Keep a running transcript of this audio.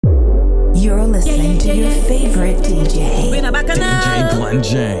You're listening to your favorite DJ. DJ Glen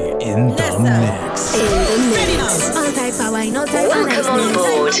J in the mix. All type of wine, all type of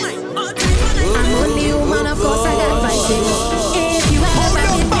niceness. I'm only human, of course I got vices. If you ever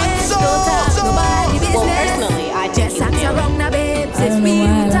been there, don't talk nobody business. Well, personally, I just act around now, babes. If we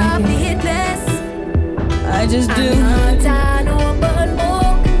top the hit list, I just do. I'm not an open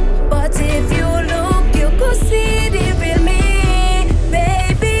book, but if you look, you could see the real me,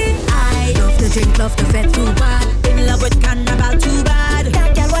 baby. I love to drink, love to fed too bad. In love with Carnival too bad.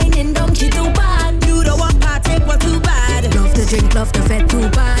 That girl whining down, she too bad. You don't want partake, well too bad. Love to drink, love to fed too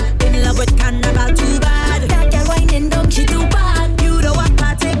bad. In love with Carnival too bad. That girl whining down, she too bad. You don't want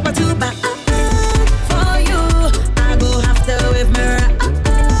partake, but too bad. For you, I go after with mirror.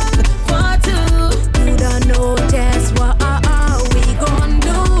 For two, you don't know just what we gon'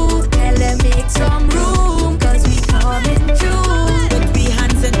 do. Tell them make some room, cause we coming through. Put we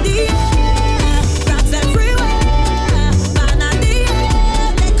hands in the air, rocks everywhere. Man on the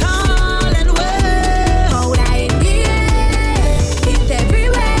air, they call and wave. Hold I in the air, it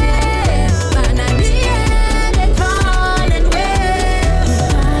everywhere. Man on the air, they call and wave.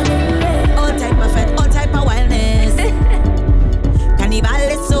 All type of fed, all type of wildness. Carnival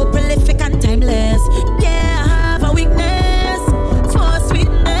is so prolific and timeless. Yeah, I have a weakness for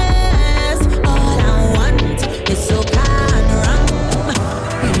sweetness. All I want is Soca and rum.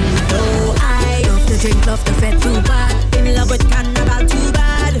 So I love to drink, love to fed too bad. In love with Carnival too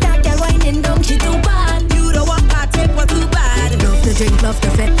bad. That girl whining down, she too bad. You don't want partake, well too bad. Love to drink, love to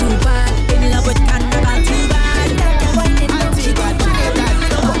fed too bad. In love with Carnival too bad. That girl whining down, she too bad.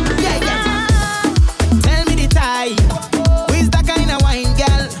 Tell me the type. Who is that kind of wine,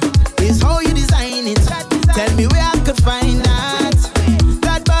 girl? Is how you design it. Tell me where I could find that.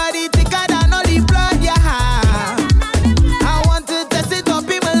 That body thicker than all the blood you have. I want to test it up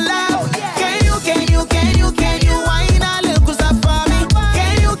in my love. Can you wine a little closer for me?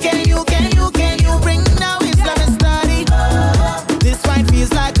 Can you bring now Islamic study? This wine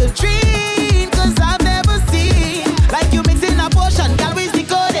feels like a dream, cause I've never seen like you mixing a potion, girl, we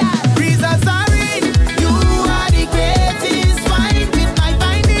decode it. Results are in. You are the greatest wine with my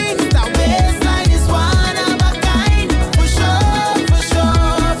findings. The waistline is one of a kind. For sure, for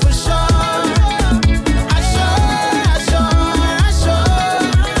sure, for sure. Assure.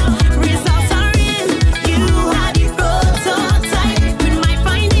 Results are in. You are the prototype with my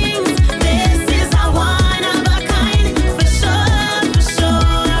findings. This is a one of a kind. For sure, for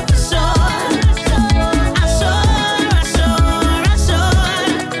sure, for sure. Assure.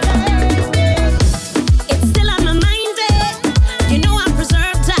 It's still on my mind, You know I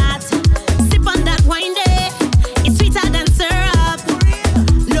preserve that. Sip on that wine, It's sweeter than syrup.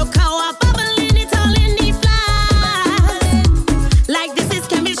 Look how I'm bubbling it all in the flask. Like this is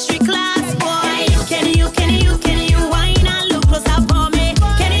chemistry class, boy. Can you wine and look closer for me?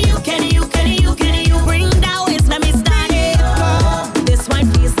 Can you bring that waist, let me start it. This wine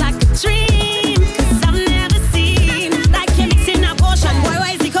feels like a dream, cause I've never seen like you mixing a potion. Boy,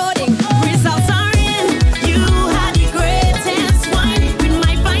 why is he coding? Results are in. You are the greatest wine with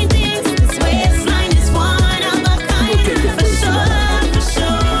my findings. This waistline is one of a kind. For sure, for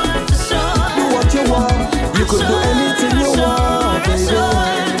sure, for sure. Do what you want. You could do anything you want, baby.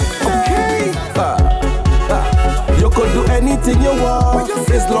 Okay. You could do anything you want.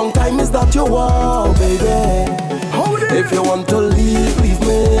 This long time is that you want, baby. If you want to leave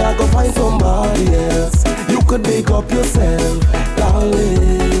me. I go find somebody else. You could make up yourself,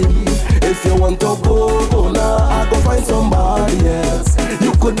 darling. If you want to go now, I go find somebody else.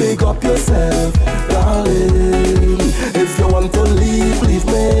 You could make up yourself, darling. If you want to leave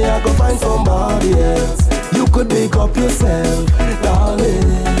me. I go find somebody else. You could make up yourself,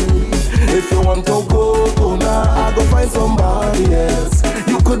 darling. If you want to go now, I go find somebody else.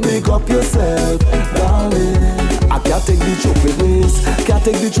 You could make up yourself, darling. I can't take the stupidness, can't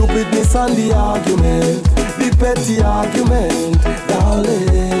take the stupidness and the argument, the petty argument,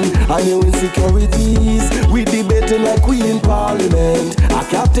 darling. And your insecurities, we debating like we in parliament. I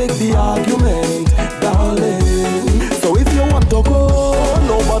can't take the argument, darling. So if you want to go,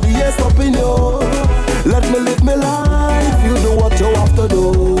 nobody is stopping you. Let me live my life, you do what you have to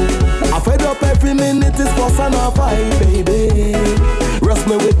do. I fed up every minute, it's fuss and a fight, baby. Rest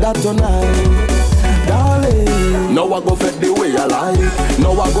me with that tonight, darling. Now I go fed the way I like.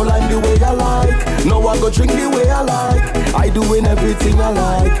 Now I go lime the way I like. Now I go drink the way I like. I doing everything I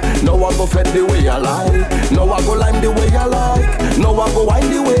like. Now I go fed the way I like. Now I go lime the way I like. Now I go wine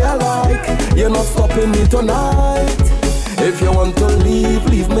the way I like. You're not stopping me tonight. If you want to leave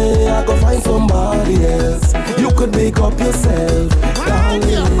me. I go find somebody else. You could make up yourself,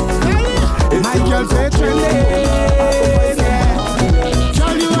 darling. girl say trendy. Yeah.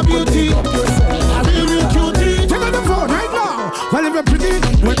 Tell you a beauty, a real cutie. Take on the phone right now. Well, if you're pretty,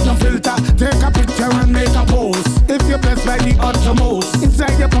 with no filter, take a picture and make a pose. If you're blessed by the uttermost,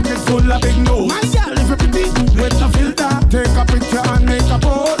 inside your pocket full of big nose. My girl, if you're pretty, with no filter, take a picture and make a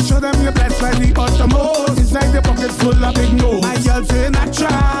pose. Show them you're blessed by the uttermost, inside your pocket full of big nose. My girl say natural,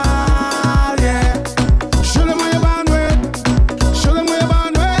 yeah. Show them where you're born with. Show them where you're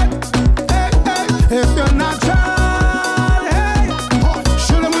born with. Hey, hey, if you're natural, hey.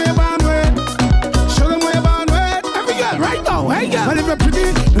 Show them where you're born with. Show them where you're born with. Every girl, right now, hey girl. Well, if you're pretty,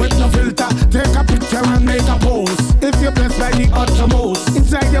 with no filter, take a picture and make a pose. If you're blessed by the uttermost,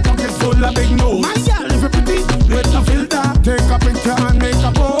 inside your pocket full of big nose. My girl, if you're pretty, with no filter, take a picture and make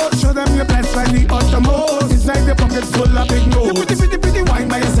a pose. Show them you're blessed by the uttermost, inside your pocket full of big nose. You pretty, wine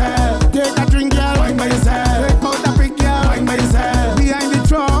by yourself. Take a drink, girl, wine by yourself. Take out a big girl, wine by yourself. Behind the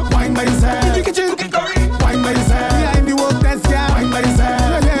truck, wine by yourself. In the kitchen, wine by yourself. Behind the work desk, girl, wine by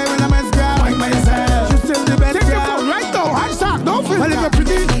yourself. Your hair in a mess, girl, wine by yourself. You still the best, girl. Take your phone right now, hashtag, don't filter. Well, if you're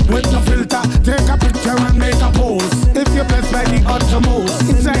pretty, with no filter, take a picture and make a pose. If you're blessed by the uttermost,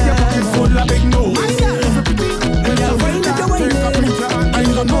 inside your pocket full of big nose. My girl, if you're pretty, with no filter, take a picture and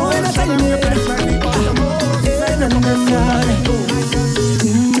make a pose. Show them you're blessed by the uttermost, inside your pocket full of big nose.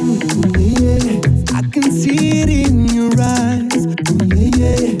 I can see it in your eyes.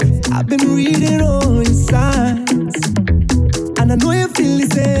 I've been reading all your signs, and I know you feel the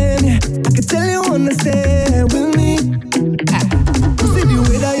same. I can tell you understand with me. You see the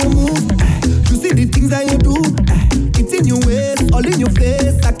way that you move, you see the things that you do. It's in your ways, all in your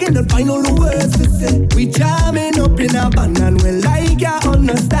face. I cannot find all the words to say. We jamming up in a band and we like you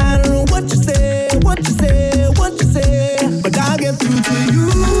understand what you say, what you say, what you say. But I'll get through to you.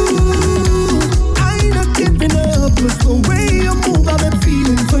 I'm not giving up, 'cause the way you move, I've been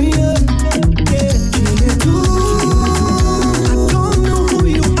feeling for you. Yeah, feeling too. I don't know who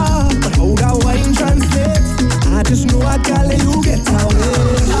you are, but how that wine translates. I just know I can't let you get away.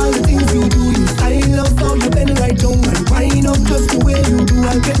 All the things you do, I love how you bend right down and wind up just the way you do.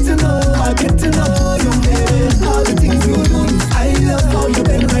 I'll get to know you, baby. All the things you do, I love how you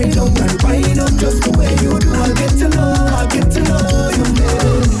bend right down and wind up just the way you do. I'll get to know you,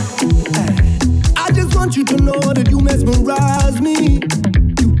 baby. I just want you to know that you mesmerize me.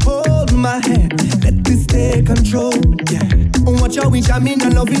 You hold my hand, let this take control. Yeah. Watch how we jamming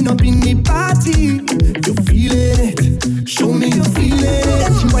and loving up in the party. You feeling it? Show me you feeling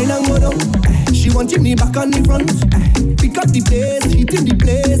it. She whine and go down. She wanted me back on the front. Pick up the pace, hit in the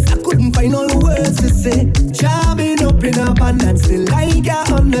place. I couldn't find all the words to say. Jamming up in abundance, still like I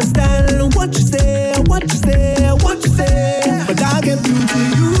understand what you say, what you say, what you say. But I'll get through to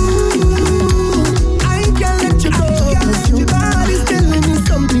you. I can't let you go, 'cause your body's telling me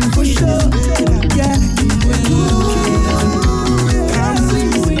something for sure. Yeah,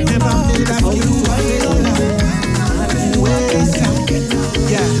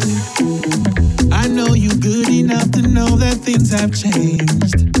 I know you good enough to know that things have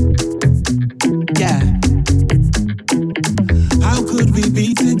changed. Yeah. How could we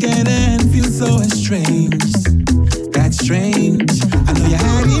be together and feel so estranged? That's strange. I know you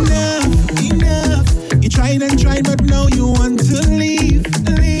had enough. You tried and tried, but now you want to leave.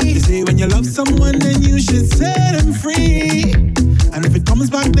 You say when you love someone, then you should set them free. And if it comes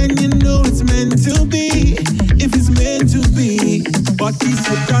back, then you know it's meant to be. If it's meant to be. But we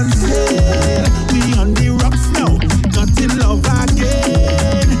sit and sail, we on the rocks now. Not in love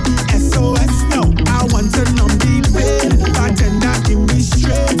again. SOS now, I want to numb the pain. Bartender, give me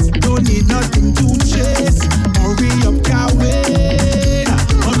straight. Don't need nothing to chase. Hurry up, Kawin.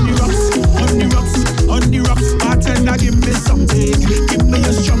 On the rocks, on the rocks, on the rocks. Bartender, give me something. Give me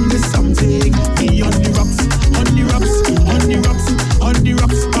your strongest something. Me on the rocks, on the rocks, on the rocks, on the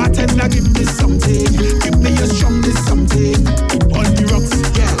rocks. Bartender, give me something. Give me your strongest something. On the rocks,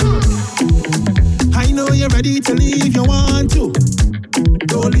 yeah. I know you're ready to leave, you want to.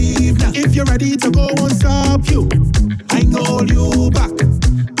 Don't leave now. If you're ready to go, won't stop you. I can hold you back.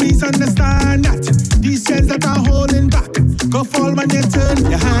 Please understand that these chains that are holding back go fall when you turn.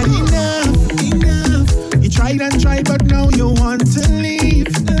 You had enough. You tried and tried, but now you want to leave.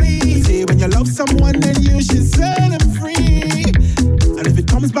 Say when you love someone, then you should set them free. And if it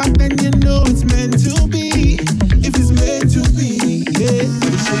comes back, then you know it's meant to be. If it's meant to be, yeah.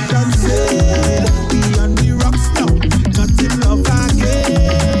 We should done sail. We on the rocks now. Not in love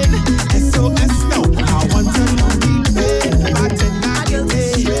again. SOS now. I want to know the pain. But then I get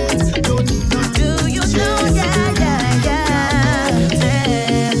straight. Don't need nothing. Do you know?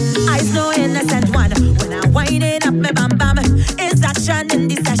 Yeah. I's no innocent one. When I wind it up, my bam bam. It's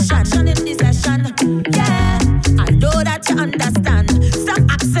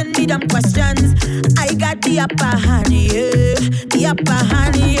upper hand, yeah. The upper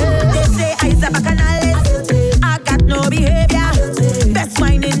hand, yeah. They say I's a bacchanalist. I got no behavior. Best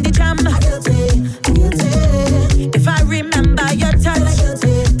wine in the jam. If I remember your touch,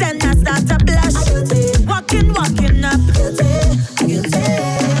 then I start to blush. Walking up. Do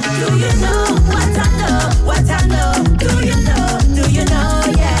you know what I know? What I know? Do you know? Do you know?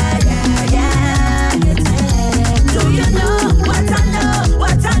 Yeah. Do you know what I know?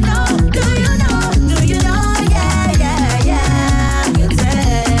 What I know? Do you know? Do you know? Yeah.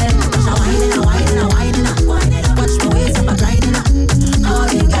 Whining up. Watch my ways up, I'm grinding up. All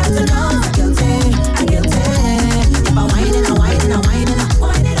you got to know, I guilty. If I'm whining up.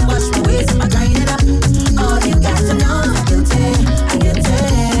 Watch my ways up, I'm grinding up. All you got to know, I guilty.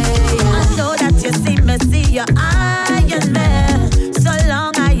 I know that you see your eye in there. So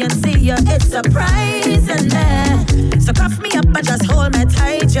long I ain't see you, it's surprising there. So cuff me up and just hold me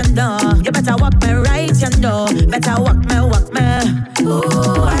tight, you know. You better walk me right, you know. Better walk me. Ooh,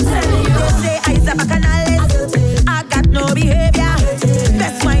 I tell you, they say I's a bacchanalist. I got no behavior.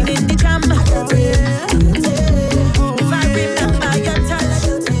 Best wine in the jam. If I remember your touch,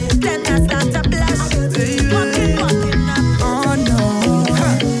 then I start to blush. Walking up. Oh no.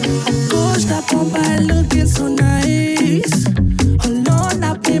 Gosh, that Bombay looking so nice. Oh Lord,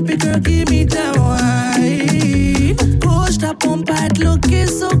 that baby girl, give me that wine. Gosh, that Bombay looking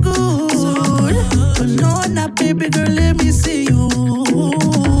so good. Oh Lord, that baby girl, let me see you.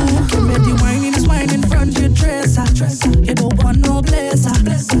 Give me the wine in front of your dresser. You don't want no blesser.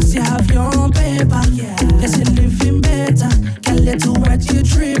 Cause you have your own paper. Yes, you're living better. Girl, it's too wet, you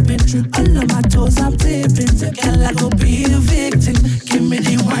tripping. All of my toes, I'm tipping. Girl, I go be the victim. Give me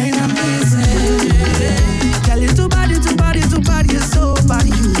the wine, I'm missing. Girl, it's too bad, you're so bad,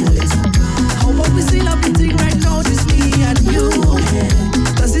 you. How about we still have the thing right now, just me and you.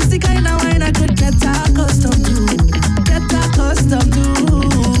 Cause it's the kind of wine I could get accustomed to.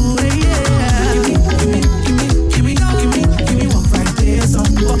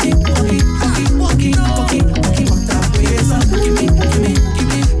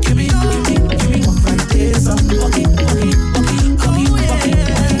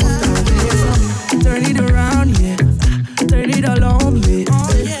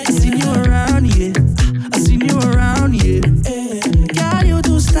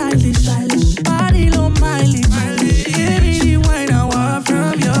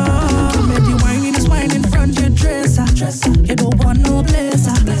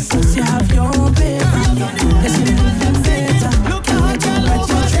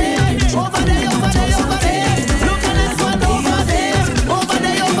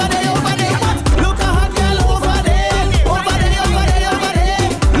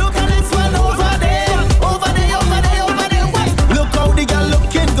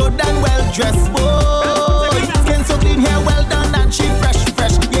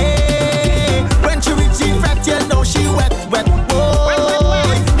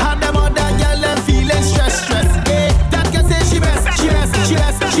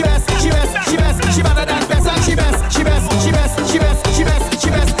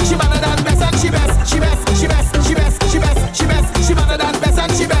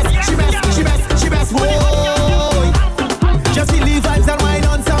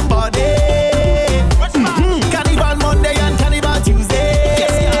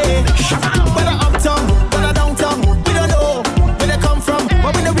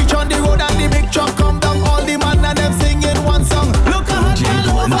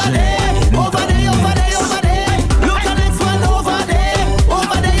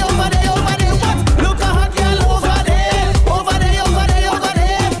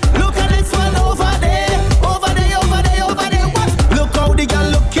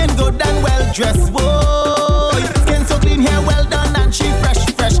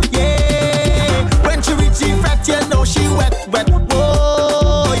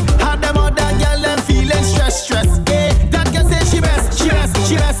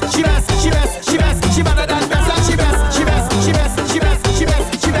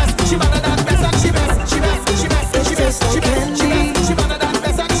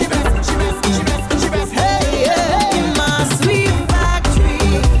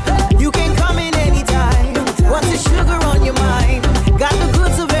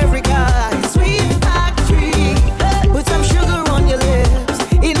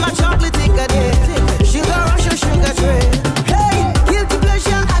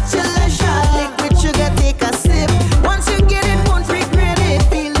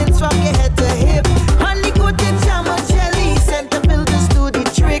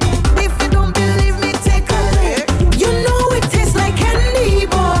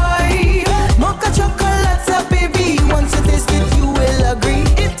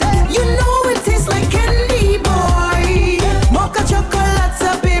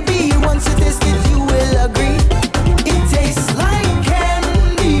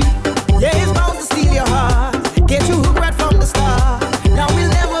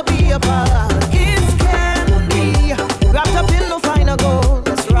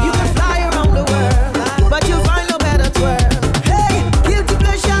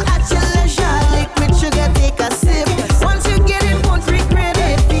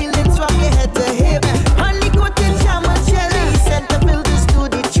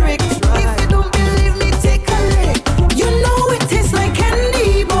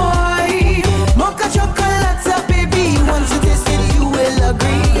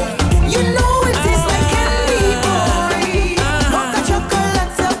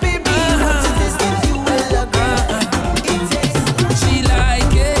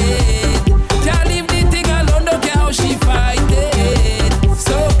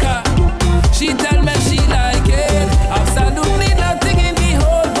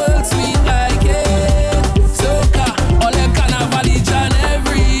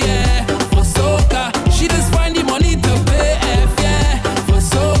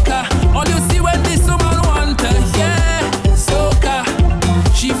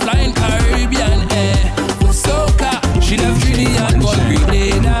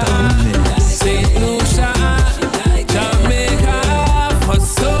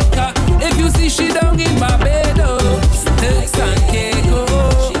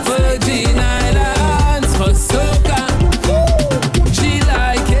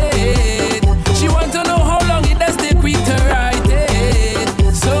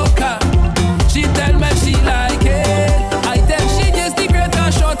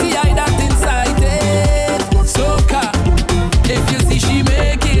 party, I that inside it. Soca, if you see she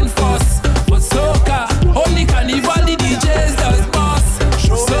making fuss, but soca, only Carnival the DJs does boss.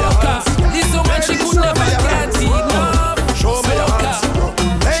 Soca, this woman she could never get enough. Soca,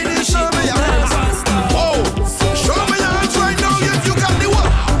 ladies, show me your hands. Oh, show me your hands right now if you got the what?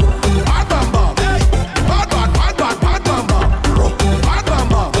 Bad bam bam, bad bad bad bad bad bam bam, bad bam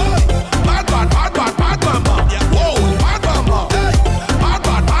bam, bad bad bad bad bad bam bam. Whoa, bad bam bam, bad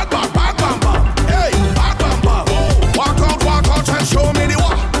bad bad bad bad bam bam. Hey, bad bam bam. Walk out and show me the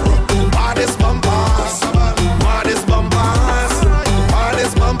what? Baddest bumpers, baddest bumpers,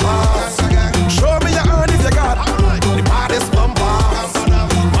 baddest bumpers. Show me your hand if you got the baddest bumpers,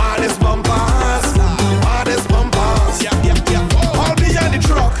 baddest bumpers, baddest bumpers. All behind the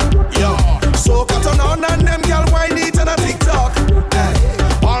truck, yo. Soca turn on and them girl whine it on a TikTok. Hey.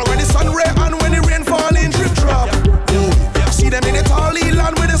 All when the sun ray and when the rain fall in drip drop. See them in the tall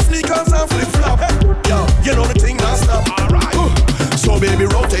land with the sneakers and flip flop. Yo, you know the thing not stop. So baby,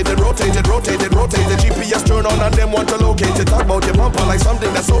 rotate it. GPS turn on and them want to locate it. Talk about your bumper like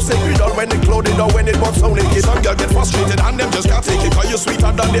something that's so sacred. Or when it clothing or when it walks so naked. Some girl get frustrated and them just can't take it. Cause you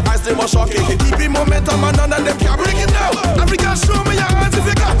sweeter than the ice, they must shock it. Keep in momentum and none of them can break it now. Africa, show me your hands if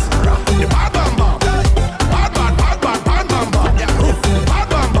you got the bad bam bam. Bad bad bad bad bad bam bam. Bad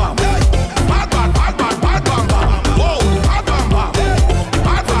bam bam. Bad bad bad bad bad bam bam. Whoa, bad bam bam.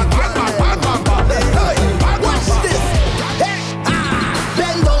 Bad bad bad bad bad bam bam. Hey, watch this.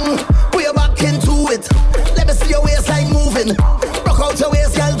 Bend down, put your back into it. Let me see your waistline moving. Rock out your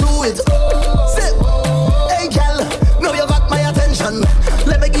waist, girl, do it. Sit. Hey, girl, now you got my attention.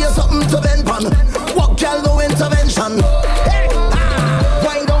 Let me give you something to bend on. Walk, girl, no intervention. Hey,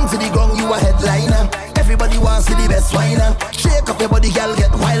 wind down to the ground, you a headliner. Everybody wants to see the best whiner. Shake up your body, girl,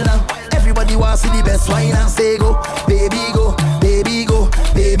 get wilder. Everybody wants to see the best whiner. Say go, baby go, baby go,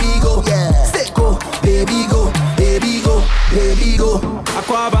 baby go. Yeah. Say go, baby go, baby go, baby go.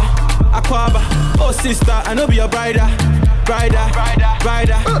 Aquaba, oh sister, I know be your brider.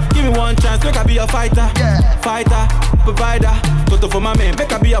 Give me one chance, make I be a fighter. Fighter, provider. Toto for my man,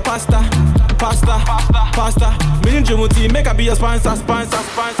 make I be a pasta. Million Jumuti, make I be a sponsor.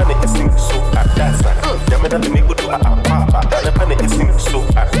 Penny is sing so at that side. Yamina to me go to a papa. Penny is sing so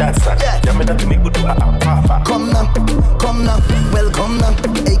at that side. Yamina to me go to a papa. Come now, welcome now.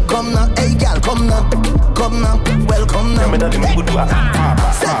 Hey, come now, hey, girl, come now, welcome now. Yamina to me go to a papa.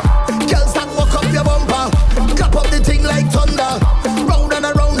 Girl, start walk up your bumper. Clap up the thing like thunder. Round and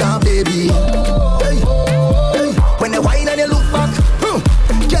around now, baby. Hey. When you whine and you look back, girl,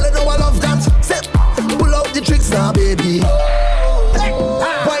 you know I love that. Set, pull out the tricks now, baby. Hey.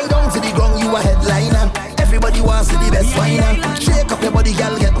 Wind down to the ground, you a headliner. Everybody wants to the best whiner. Shake up your body,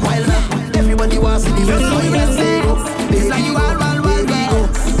 girl, get wilder. Everybody wants to the best whiner. Say go, baby go, baby go,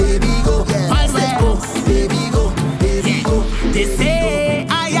 baby go. Say go, baby go, baby go. They say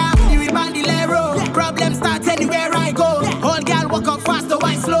I am the bandolero. Problems start anywhere I go. All girl walk up fast or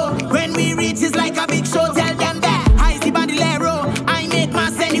wine slow. When we reach it's like a big show. Tell them that I the bandolero. I make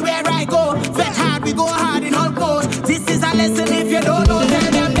mass anywhere I go. Vet hard, we go hard in all modes. This is a lesson if you don't know.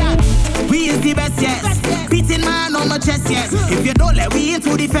 Tell them that we is the best, yes. Beating man on my chest, yes. If you don't let we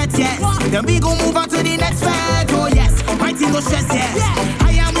into the fete, yes. Then we go move on to the next fete, oh yes. My team go stress, yes.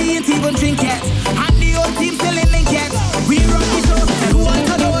 I am we ain't even drink yet. And the old team still in link yet. We run the show, and who want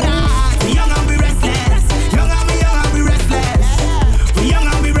to know that? We young and we restless. Young and we restless. We young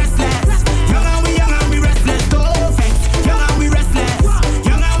and we restless. Young and we restless. Don't vex. Young and we restless.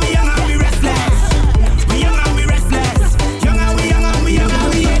 Young and we restless. We young and we restless. Young and we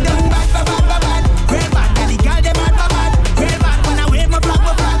head down bad. Real bad, and the girl them bad. Real bad, when I wave my flag.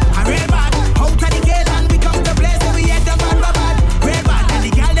 I'm real bad. Out of the gate and we come to place and we head down bad. Real bad, and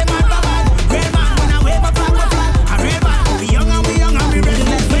the girl them bad. Real bad, when I wave my flag. I'm real bad. We young and we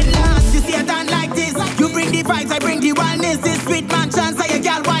restless. When last you see a dance like this, you bring the vibes, I bring the wildness. This sweet man chance, I a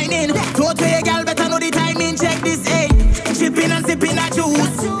girl whining. Don't tell a girl better know the timing. Check this, hey. Chipping and sipping that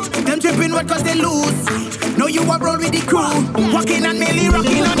juice. Them tripping what cause they lose. Know you are roll with the crew. Walking and merely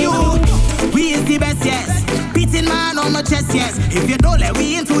rocking on you. We is the best, yes. Beating man on my chest, yes. If you don't let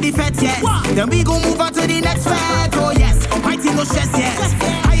we into the fete, yes. Then we go move on to the next fete, oh yes. My team go stress, yes.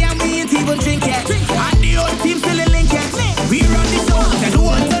 I am we ain't even drink yet. And the old team still in link yet. We run the show, then who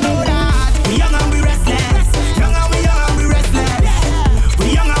want to know that? We young and we restless. Young and we restless.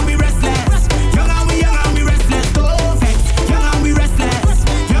 We young and we restless. Young and we restless. Don't vex. Young and we restless.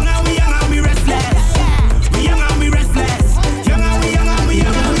 Young and we restless. We young and we restless. Young and we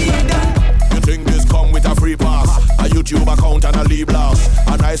You think this come with a free pass? A YouTube account and a lead blast.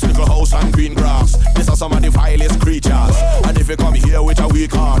 A nice little house and green grass. This are some of the vilest creatures. And if you come here with a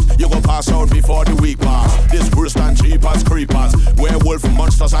weak heart, You gon' pass out before the week pass. This worse than cheap as creepers, werewolf,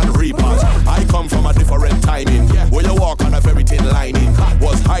 monsters and reapers. I come from a different timing, where you walk on a very thin lining.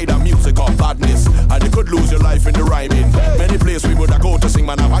 Was hide and music or badness, and you could lose your life in the rhyming. Many places we would go to sing,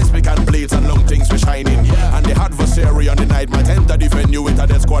 man, have ice pick and blades and long things for shining. And the adversary on the night might enter the venue with a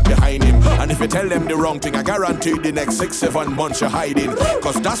dead squad behind him. And if you tell them the wrong thing, I guarantee the next 6-7 months you're hiding.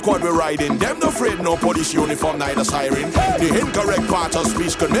 Cause that squad we're riding, them no afraid no police uniform, neither siren. The incorrect part of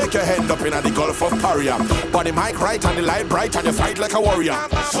speech could make your head up in the Gulf of Paria. But the mic right and the light bright and you fight like a warrior.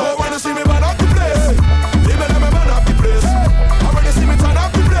 So when you see me man up the place, they may let me man up the place. And when you see me turn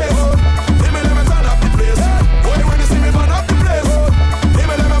up the place, they may let me turn up the place. Boy, when you see me man up the place, they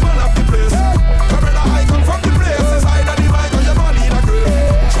may let me man up the place. Come brother, I come from the place. It's either the mic or your body in a grave.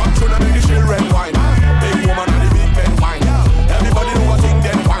 Shot through the big children wine. Big woman and the big men wine. Everybody know what thing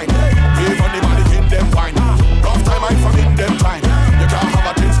them wine. Wave on the body in them wine. Rough time I from in them time. You can't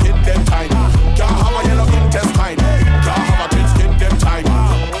have a thin skin them time. Can't have a yellow intestine. Can't have a thin skin them time.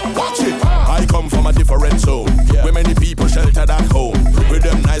 Watch it. I come from a different zone, where many people sheltered at home, with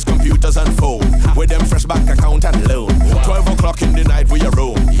them nice computers and phone, with them fresh bank account and loan. 12 o'clock in the night we are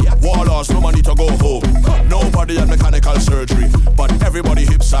roam. Warlords, no money to go home. Nobody had mechanical surgery, but everybody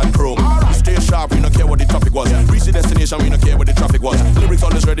hips and chrome. Stay sharp, we don't care what the topic was. Reach the destination, we don't care what the traffic was. Lyrics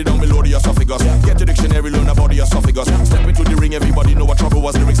always ready down below the esophagus. Get the dictionary, learn about the esophagus. Step into the ring, everybody know what trouble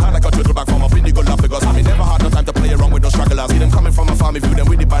was. Lyrics hard like a turtle back from up in the Galapagos. I mean, never had no time to play around with no stragglers. See them coming from a farm, view them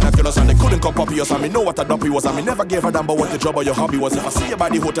with the binoculars, and they couldn't come copy us. I mean, know what a dumpy was. I mean, never gave a damn about what the job or your hobby was. If I see you by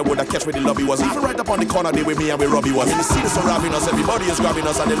the hotel, would I catch where the lobby was? Even right up on the corner, they with me and we Robbie was. And you see the surrounding us, everybody is grabbing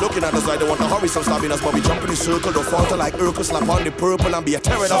us, and they're looking at us like they want to hurry, some stabbing us. But we jump in the circle, don't falter like Urkel, slap on the purple and be a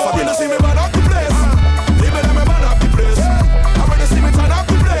terror. So when you see me man up the place, they may let me man up the place. And when you see me turn up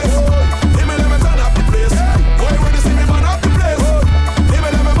the place, they may let me turn up the place. Boy, when you see me man up the place, they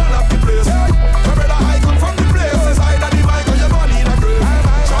may let me man up the place. My brother, I come from the place. It's either the mic or your body in a grave.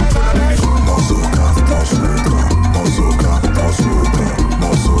 Jump to the beat. Soca, Soca, Soca, Soca,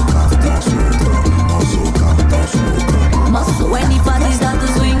 Soca, Soca. When the party start to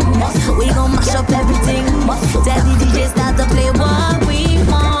swing, we gon' mash up everything. Tell the DJ start to play what we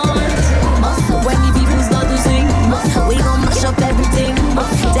want. When the people start to sing, we gon' mash up everything.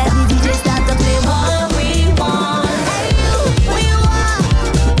 Tell the DJ start to play what we want. Hey you, we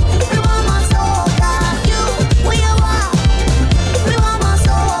want more soca. You, we want more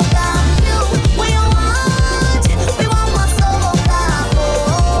soca. You, we want more soca.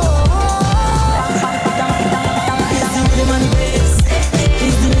 It's the rhythm and the bass.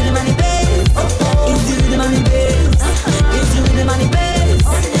 It's the rhythm and the bass. It's the rhythm and the bass. It's the rhythm and the bass.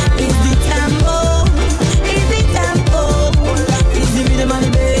 It's the tempo. It's the tempo. It's the rhythm and the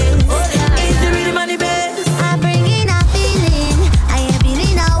bass. It's the rhythm and the bass. I bring in a feeling. I am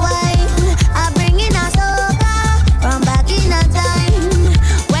feeling a wine. I bring in a soca from back in a time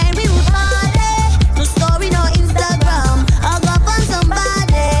when we would party. No story, no Instagram. I'll go find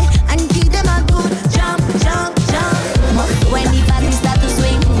somebody and give them a good jump, jump, jump. When the party start to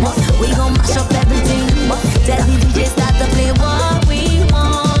swing, we gon' mash up everything. Tell the DJ start to play what we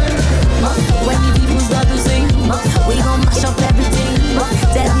want. When the people start to sing, we gon' mash up everything.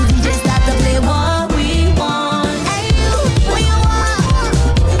 Tell the DJ start to play what we want. Hey you, we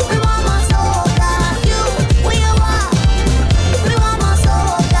want more soca. You, we want more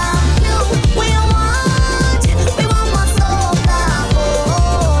soca. You, we want more soca.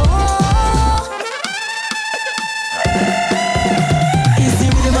 It's the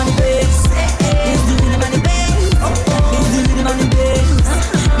rhythm and the bass. It's the rhythm and the bass. It's the rhythm and the bass.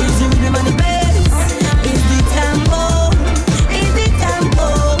 It's the rhythm and the bass. It's the tempo. It's the tempo.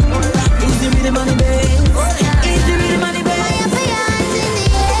 It's the rhythm and the bass. It's the rhythm and the bass. Put your hands in the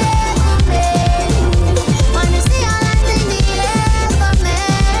air for me. Wanna see your hands in the air for me.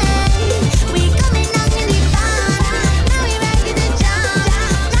 We coming down in the town. Now we ready to jump.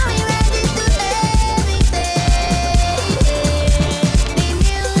 Now we ready to do everything. The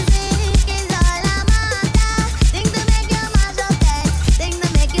music is all I'm after. Thing to make you mash up head. Thing to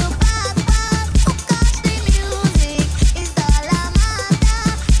make you pop, pop. Oh gosh, the music is all I'm after.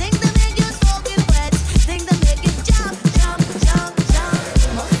 Thing to make you soaking wet. Thing to make you jump, jump, jump, jump.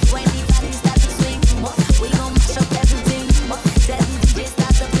 When the party start to swing, we gon' mash up everything. Tell the DJ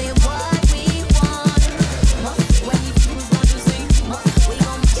start to play what we want. When the people start to sing, we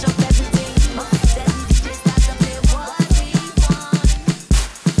gon' mash up everything. Tell the DJ start to play what we want.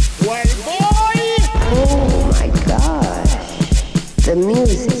 Well, boy. Oh my gosh. The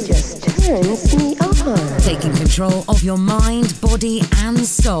music just turns me on. Taking control of your mind, body, and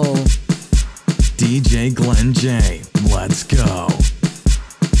soul. DJ Glen J. Let's go.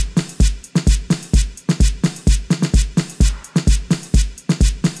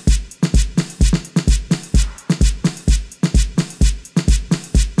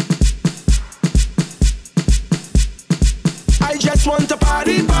 want to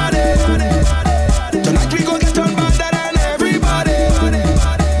party, party. Tonight we go get on better than everybody.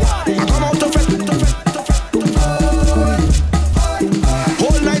 I come out to fret.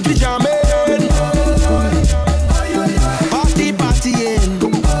 Whole night we jamming. Party, partying.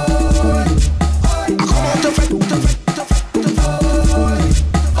 I come out to fret.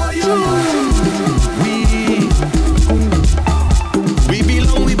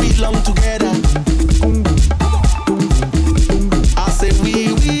 We belong together. I say we,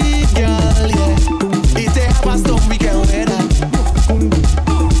 girl, yeah. If they have a storm, we can weather.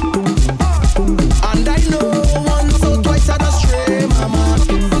 And I know once or twice I'd astray, mama,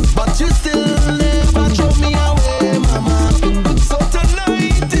 but you still never throw me away, mama. So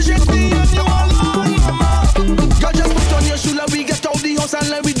tonight is just me and you alone, mama. God just put on your shoulder, we get out the house and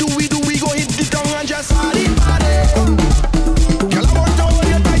let we do, we go hit the tongue and just party, party. Girl, I want to hold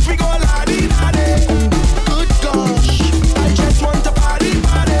you tight, we go la-di, la-di. Good gosh, I just want to party,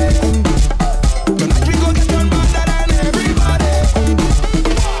 party. Tonight we go get on better than everybody.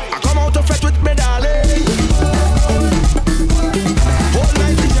 I come out to fret with me, darling. Whole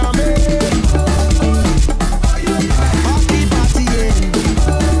night we jamming. Party, partying.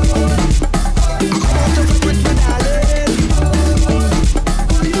 I come out to fret with me, darling.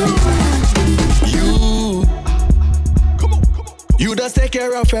 You just take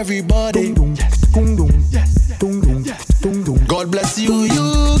care of everybody. God bless you,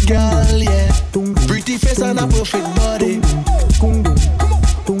 girl, yeah. Pretty face and a perfect body.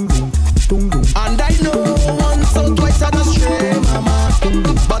 And I know once or twice I'd astray, mama,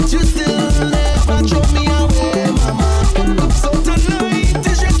 but you still never throw me away, mama. So tonight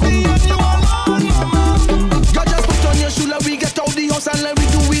is just me and you alone, mama. God just put on your shoulder, we get out the house and let we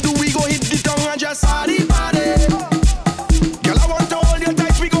do, we go hit the tongue and just party, party. Girl, I want to hold you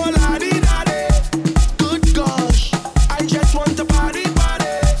tight, we go la-di-da-di. Good gosh, I just want to party, party.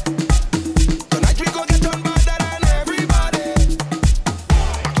 Tonight we go get on better than everybody.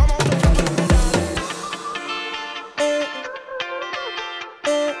 Come on,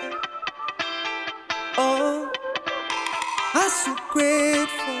 oh, I'm so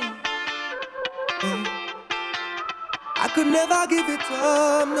grateful. I could never give it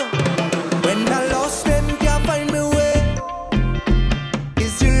up, no. When I lost and can't find my way,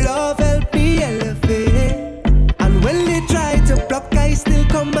 is your love help me elevate? And when they try to block, I still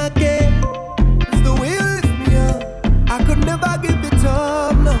come again. It's the way you lift me up. I could never give it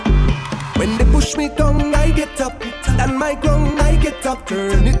up, no. When they push me down, I get up. Stand my ground, I get up.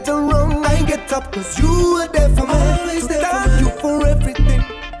 Turn it around, I get up. Cause you were there for me. Always there. Thank you for everything.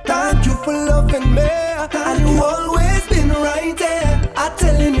 Thank you for loving me. And you always been right there. I'm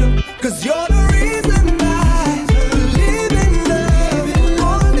telling you, cause you're the reason I believe in love.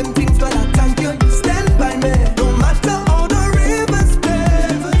 All them things, but I thank you. You stand by me. No matter all the rivers,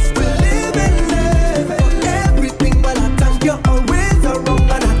 we live in love. Everything, but I thank you. Always around,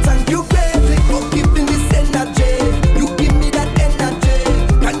 and I thank you greatly for giving this energy. You give me that energy.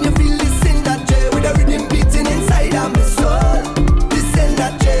 Can you feel this energy with the rhythm beating inside of my soul? This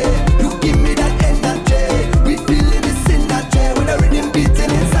energy, you give me that energy. We feeling this energy with the rhythm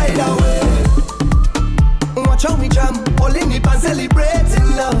beating inside our way. Watch how we jam, all in it and celebrating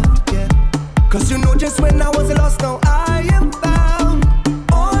love, yeah. Cause you know just when I was lost, now I am found.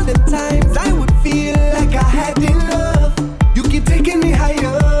 All the times I would feel like I had enough. You keep taking me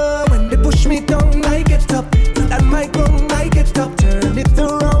higher. When they push me down, I get up. Stand my ground, I get up. Turn it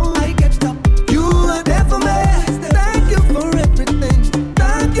around, I get up. You are there for me. Thank you for everything.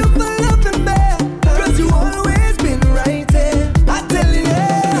 Thank you for loving me. Cause you always been right there. I tell you,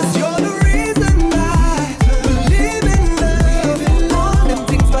 cause you're the reason I believe in love. All them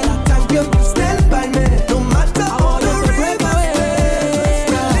things, but I thank you. Stand by me. No matter all the rivers,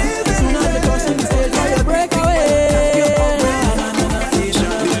 we live in love. Break away.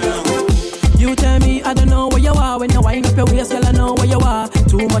 You tell me I don't know where you are. When you wind up your waist, girl, I know where you are.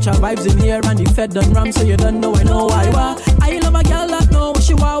 Too much of vibes in here and the fed done ram, so you don't know I know why you are. I love a girl that know what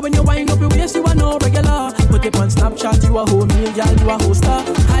she are. When you wind up your waist, you are no regular. Put it on Snapchat, you a whole meal, girl, you a whole star.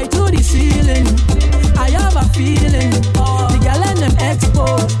 High to the ceiling, I have a feeling. The girl and them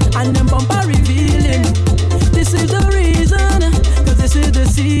exposed and them bumper revealing. This is the reason, cause this is the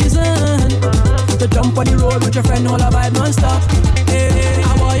season. To jump on the road with your friend, all a vibe non-stop. Hey,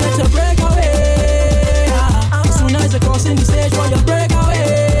 I want you to break away. As soon as you're crossing the stage, want you break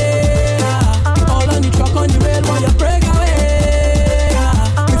away. All on the truck, on the rail, want you break away.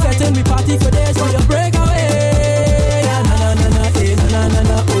 We fetting, we party for days, want you break away.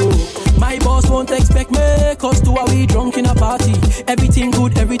 Oh. My boss won't expect me, cause two are we drunk in a party. Everything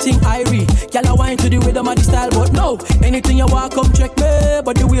good, everything everything irie. Girl, I wine to the rhythm of the style, but no. Anything you want, come check me.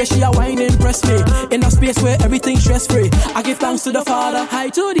 But the way she a wine impress me. In a space where everything's stress free. I give thanks to the Father, high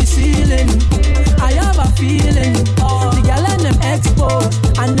to the ceiling. I have a feeling. The girl and them exposed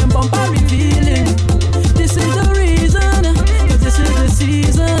and them bumper revealing. This is the reason, cause this is the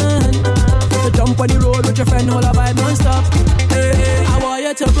season. To jump on the road with your friend, hold a vibe non-stop. Hey, I want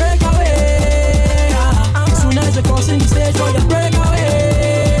you to break away. As soon as you're crossing the stage, want you break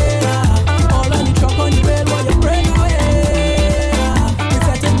away. All on the truck on the rail, want you break away. If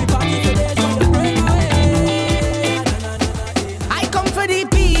I take me party today, want you break away. I come for the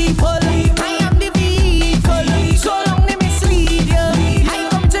people, I am the vehicle. So long they mislead you, I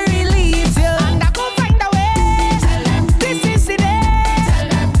come to release you. And I go find a way. This is the day.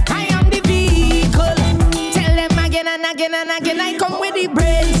 I am the vehicle. Tell them again and again and again. I come with the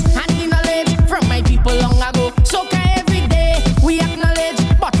brains and the knowledge from my people long ago. Soca every day we acknowledge.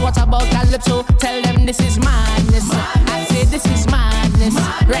 But what about Calypso? Tell them this is madness. I say this is madness.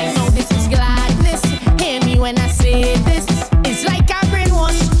 Right now this is gladness. Hear me when I say this. It's like a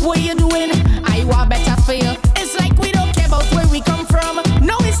brainwash. What you doing? I want better for you. It's like we don't care about where we come from.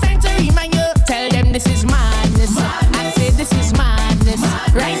 Now it's time to remind you. Tell them this is madness. I say this is madness.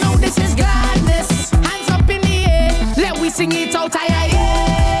 Right now this is gladness. Hands up in the air. Let we sing it out.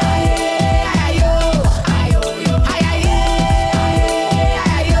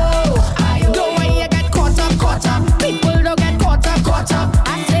 Don't want you get caught up. People don't get caught up.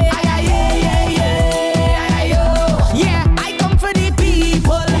 I say yeah, I come for the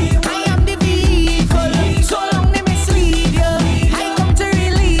people. I am the vehicle. So long they mislead you, I come to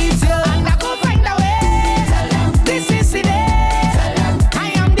release you. And I go find a way. This is the day.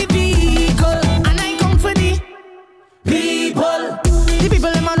 I am the vehicle, and I come for the people. The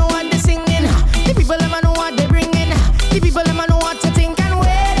people them know what they singing. The people them know what they bringing. The people them know what to think and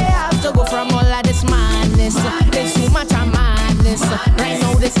where they have to go from all of this madness. There's too much of madness. Right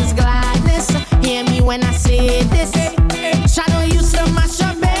now this is gladness. Hear me when I say this. Shadow used to mash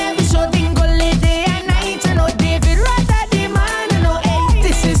up baby, so dingle day and night. You know David rather the man. You know hey,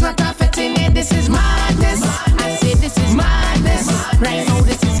 this is not a fitting it. This is madness. I say this is madness. Right now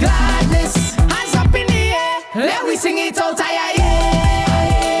this is gladness. Hands up in the air. Let we sing it out.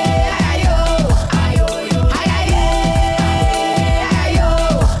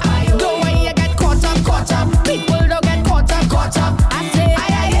 Don't want you get caught up. People don't get caught up. I say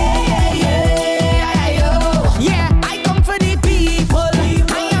yeah, I come for the people.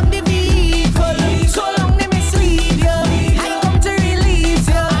 I am the vehicle. So long they mislead you, I come to release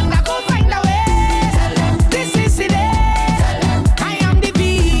you. And I go find a way. This is the day. I am the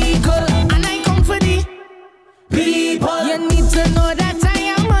vehicle, and I come for the people. You need to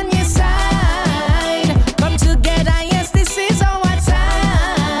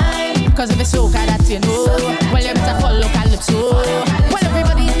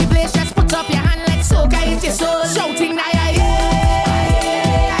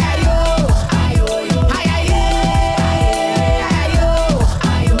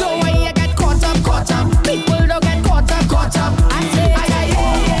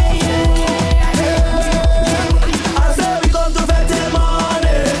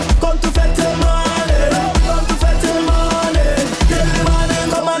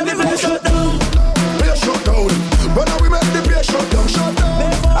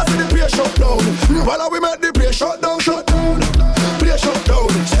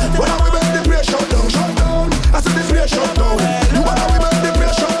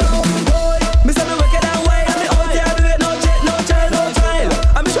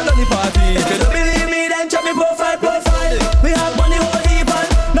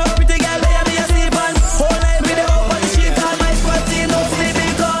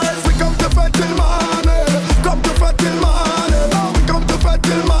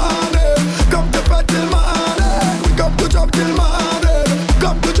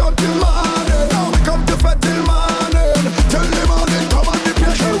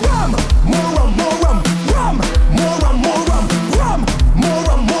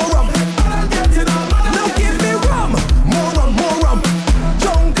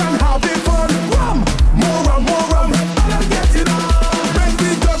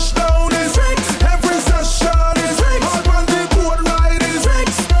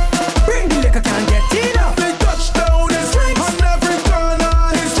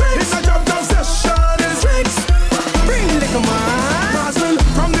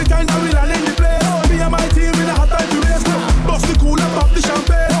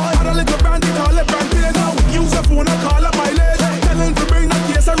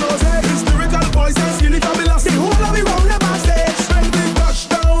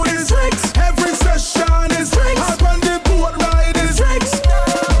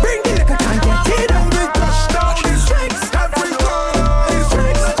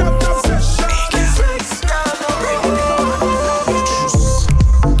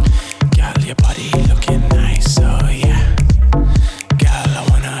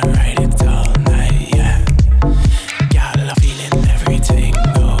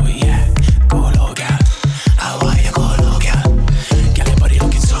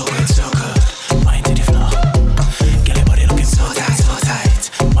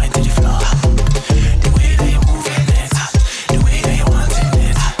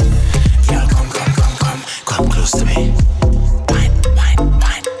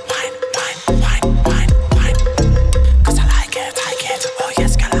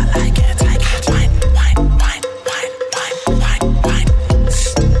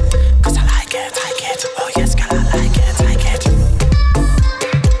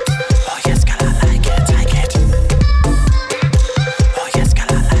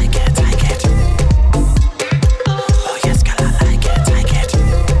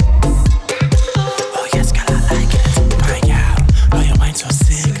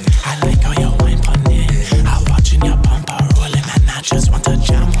a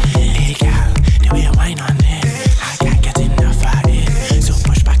jam. Hey girl, the way you wine on it, I can't get enough of it. So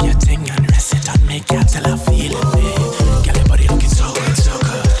push back your thing and rest it on me, girl, till I feel it. Girl, your body looking so good, so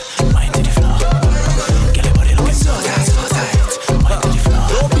good. Wine to the floor. Girl, your body looking so tight, so tight. Wine to the floor.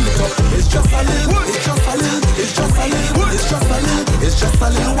 Don't beat up, it's just a little, it's just a little, it's just a little, it's just a little, it's just a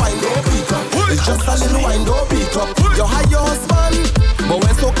little wine. Don't beat up, it's just a little wine. Don't beat up. You hide your husband, but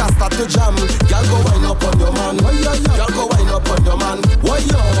when soca start to jam, girl go wine up on your man. Girl go wine up on your man. Why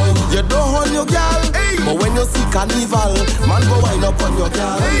you don't hold your girl, but when you see Carnival, man go wine up on your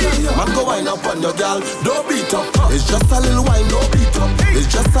girl. Man go wine up on your girl. Don't beat up. It's just a little wine. Don't beat up. It's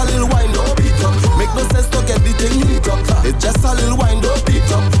just a little wine. Don't beat up. Make no sense to get the thing lit up. It's just a little wine. Don't beat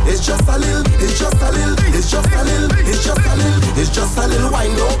up. It's just a little. It's just a little. It's just a little. It's just a little. It's just a little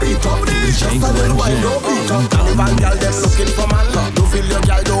wine. Don't beat up. It's just a little wine. Don't beat up. Carnival girl them looking for man. Do feel your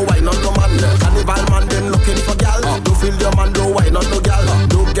girl don't wine on no man. Carnival man them looking for girl. Do feel your man don't wine on no girl.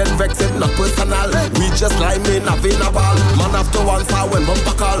 Don't get vexed, not personal. We just like me having a ball. Man after one fire when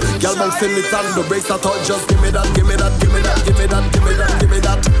bumper call. Girl bouncing it and the brakes at all. Just give me that, give me that, give me that, give me that, give me that, give me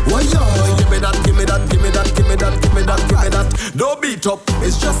that. Why yo? Give me that, give me that, give me that, give me that, give me that, give me that. Don't beat up.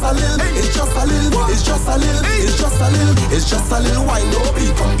 It's just a little, it's just a little, it's just a little, it's just a little, it's just a little wine. Don't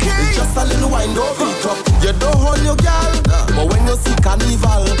beat up. It's just a little wine. Don't beat up. You don't hold your girl, but when you see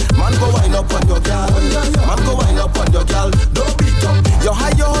Carnival, man go wine up on your girl. Man go wine up on your girl. Don't beat up. You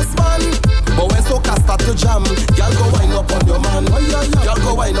hide your husband, but when soca start to jam, girl go wine up on your man. Girl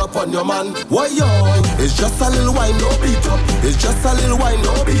go wine up on your man. Why yo? It's just a little wine, no beat up. It's just a little wine,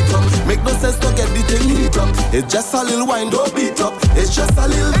 no beat up. Make no sense to get the thing lit up. It's just a little wine, no beat up. It's just a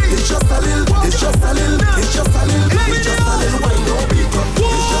little, it's just a little, it's just a little, it's just a little, it's just a little wine, no beat up.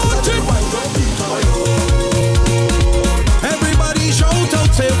 It's just a little wine, no beat up. Everybody shout out,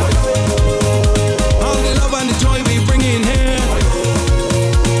 say all the love and the joy we bring in here.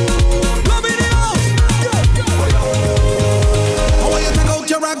 Love in the house. I want you to take out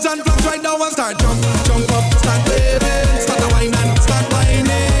your rags and flags right now and start jump up, start waving, start to whine and start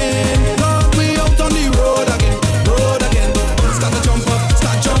whining. Lord, we out on the road again. Start to jump up,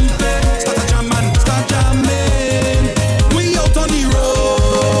 start jumping, start to jam and start jamming. We out on the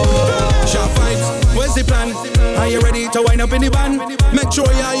road. Sharp fights, where's the plan? Are you ready to wind up in the band? Make sure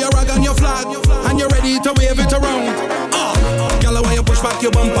you have your rag and your flag, and you're ready to wave it around. Girl, why you push back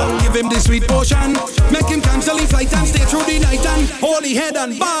your bumper? Give him the sweet potion. Make him cancel his flight and stay through the night and hold the head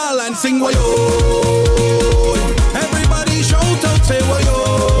and ball and sing why yo. Everybody shout out, say why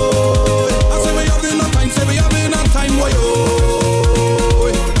yo. I say we having no time, say we having no time why yo.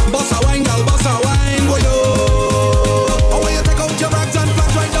 Bossa wine, girl, bossa wine why yo. Oh, why you take out your rags and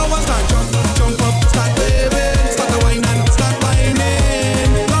flags right now and start jump up, start waving, start to wine and start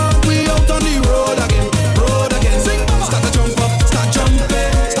whining. Lord, we out on the road again. Sing, start to jump up, start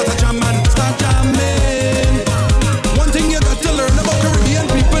jumping, start to jam and start jamming. One thing you got to learn about Caribbean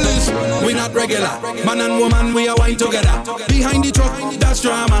people is we not regular. Man and woman, we are wine together. Behind the truck, that's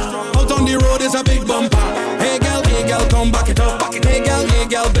drama. Out on the road is a big bumper. Hey girl, come back it up. Hey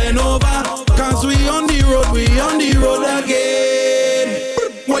girl, bend over. Cause we on the road again.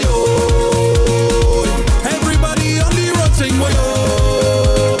 Why yo? Everybody on the road sing why yo.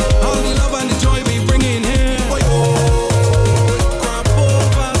 All the love and the joy we bring in here. Why yo? Crop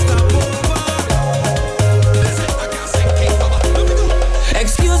over, stop over. Listen, I can't sing King Baba. Let me go.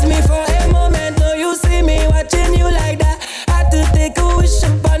 Excuse me for a moment, no you see me watching you like that. Had to take a wish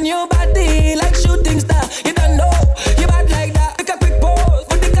upon your body like shooting star. You don't know, you bad like that. Take a quick pose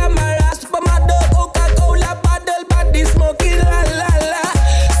for the camera. Supermodel, Coca-Cola bottle, body smoking, la la la.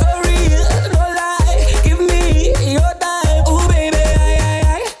 So real, no lie, give me your time. Ooh baby,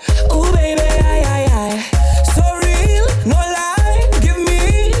 aye. Ooh baby, aye. So real, no lie, give me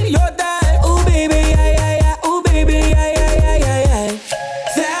your time. Ooh baby, aye. Ooh baby, aye.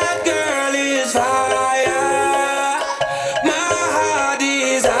 That girl is fire, my heart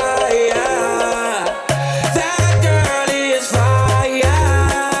desire. That girl is fire,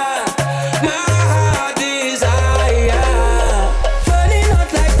 my heart desire. Burning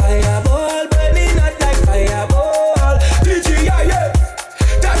hot like fireball, burning hot like fireball. DJI,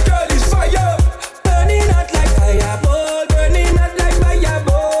 that girl is fire. Burning hot like fireball, burning hot like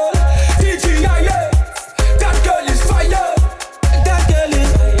fireball. DJI, that girl is fire. That girl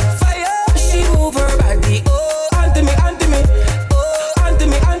is fire. She move her body, oh, onto me, oh, onto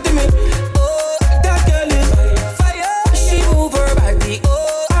me. Oh, that girl is fire. She move her body,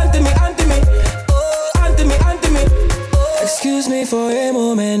 oh, onto me, oh, onto me. Oh, excuse me for a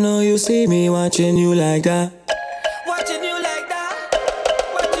moment, no, you see me watching you like that.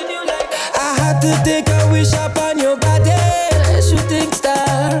 I had to take a wish upon your body, shooting star.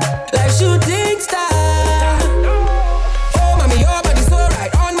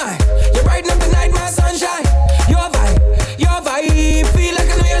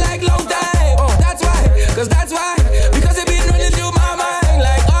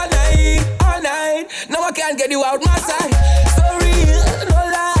 spread you out my side. So real, no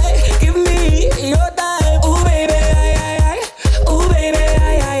lie. Give me your time. Ooh baby, I. Ooh baby,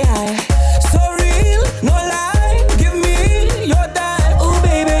 I. So real, no lie. Give me your time. Ooh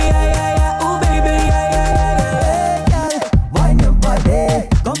baby, I. Ooh baby, I. Girl, wine your body.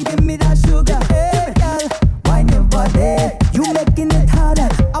 Come give me that sugar. Hey, girl, wine your body. You making it harder.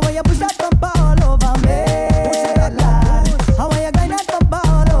 I want you push that bumper all over me. Push it loud. I want you grind that bumper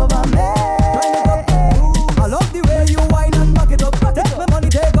all over me. I love the way you wine and back it up. Take my money,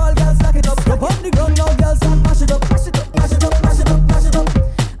 take all girls, stack it up. Jump on the ground now, girls, and mash it up. Mash it up, mash it up, mash it up, mash it up.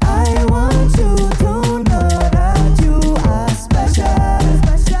 I want you to know that you are special.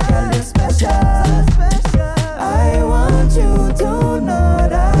 Girl, you're special. I want you to know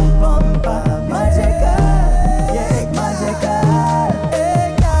that bumper magical. Yeah, magical.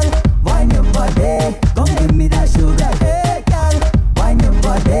 Hey, girl, wine your body. Come give me that sugar. Hey, girl, wine your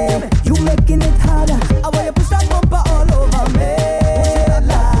body. You making it harder. I want you push that bumper all over me. Push it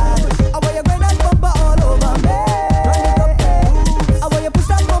loud. I want you grind that bumper all over me. Grind it up. I want you push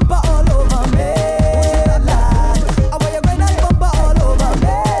that bumper all over me. Push it loud. I want you grind that bumper all over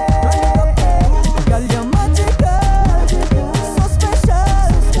me. Grind it up. Girl, you're magical. So special.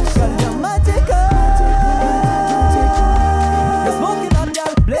 Girl, you're magical. You're smoking on,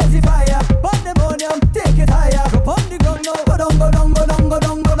 girl. Blaze the fire. Pandemonium. Take it higher. Go on the ground now. Go down, go down, go down, go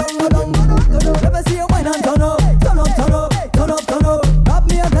down, go down, go down, go down. Let me see you wine and turn up. Turn up, turn up, turn up, turn up. Have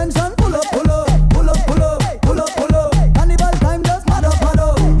me attention. Pull up, pull up, pull up, pull up, pull up, pull up. Carnival time just mad up, mad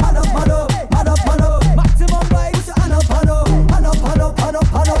up, mad up, mad up, mad up, mad up. Maximum vibes. Put your hand up, hand up, hand up, hand up, hand up,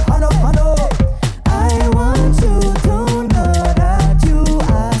 hand up, hand up, hand up. I want you to know that you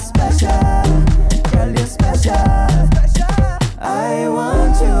are special. Girl, you're special. I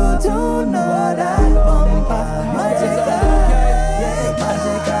want you to know that bumper magical. Yeah,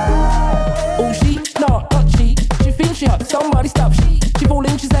 magical. Oh she, no, not she. She feels she hot, somebody stop she. She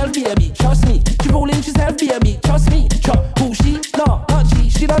fooling herself, baby, trust me. She fooling herself, baby, trust me. Who she, no, not she.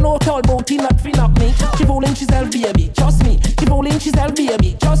 She don't know tall booty, not fin up me. She fooling herself, baby, trust me. She fooling herself,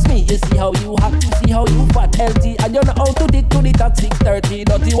 baby, trust me. You see how you hot, you see how you fat, healthy. And you know how to dig to the at 6:30.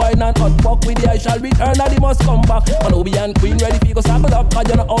 Dirty wine and hot fuck with the I shall return and they must come back. Manobi and Queen ready for you go saddle up. Cause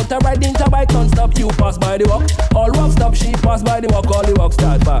you know how to ride into bike non-stop. You pass by the walk, all walk stop. She pass by the walk, all the walk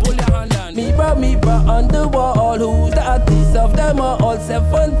start back. Pull your hand down. Me bra on the wall. Who's the artist of them all?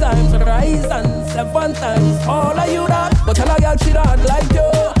 7 times rise and 7 times all of you that. But tell a girl she not like you.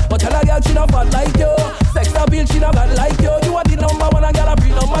 But tell a girl she not fat like you. Sex appeal she not got like you. You are the number one, a girl a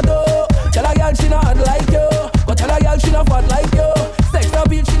free number 2. Tell a girl she not like you. But tell a girl she not fat like you. Sex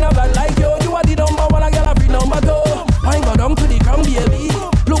appeal she not got like you. You are the number one, a girl a free number 2. Wine go down to the ground, baby.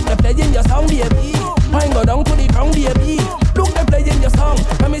 Look the play in your song, baby. Wine go down to the ground, baby. Look the play in your song.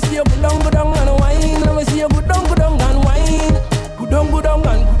 Let me see you go down and wine. Let me see you go down and wine. Go down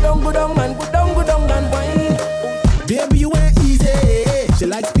and go down and go down and wine. Baby, you ain't easy. She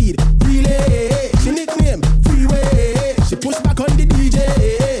like speed, really. She nickname Freeway. She push back on the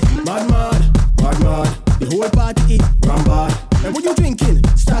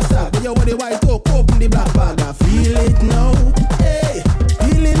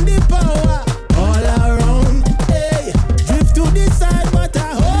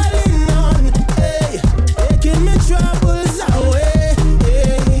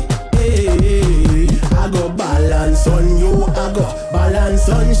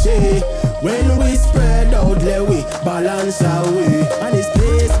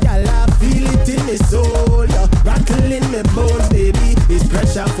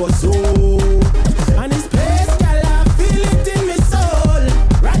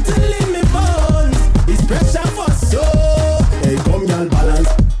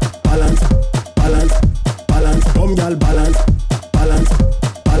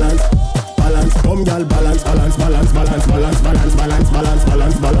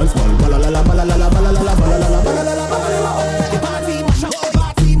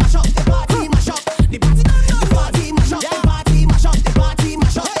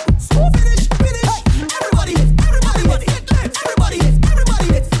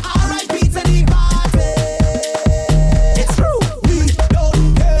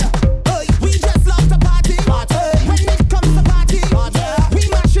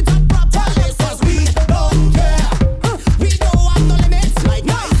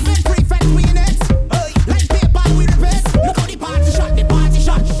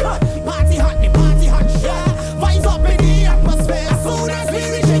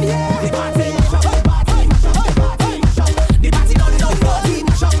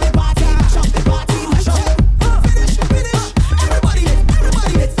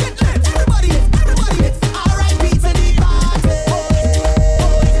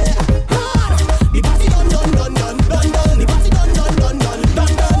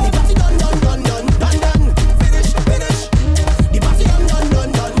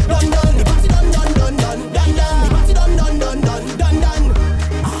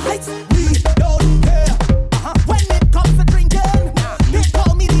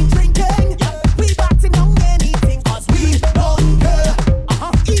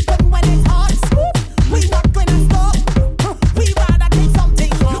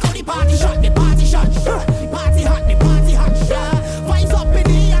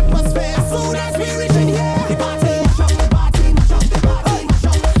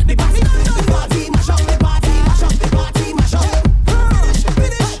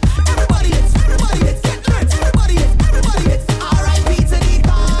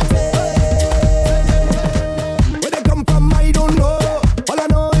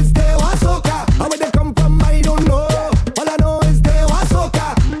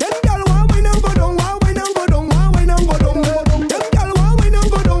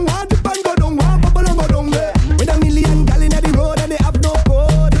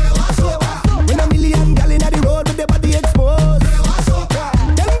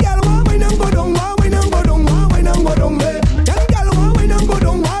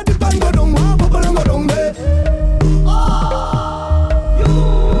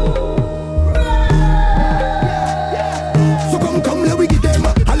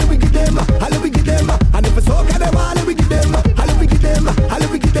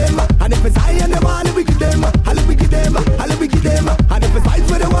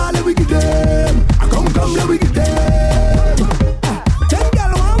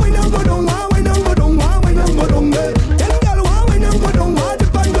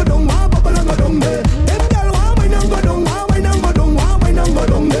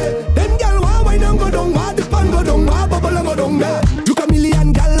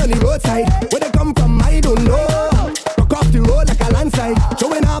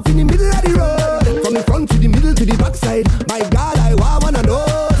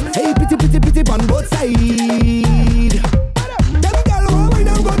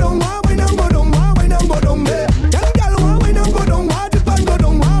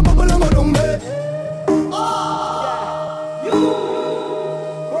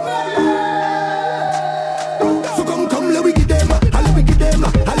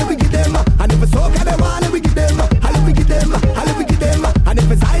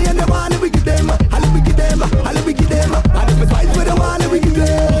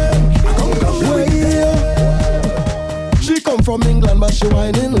she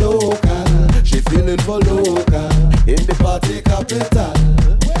whining local. She feeling for local in the party capital.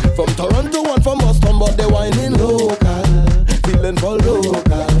 From Toronto and from Boston, but they whining local. Feeling for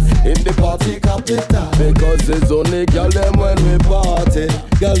local in the party capital. Because it's only girl them when we party.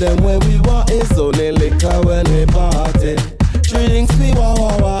 Girl them when we want, it's only liquor when we party. Drinks we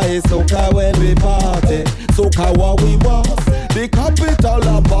want, it's soca when we party. Soca what we want. The capital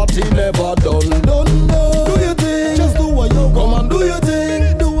of party never done. Do your thing, just do what you come and do your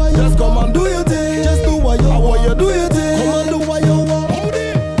thing. Just come and do your thing. Just do what you want. You do your thing. Come and do what you want.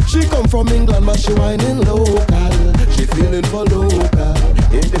 She come from England, but she whining local. She feeling for local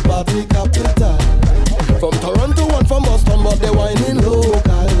in the party capital. From Toronto and from Boston, but they whining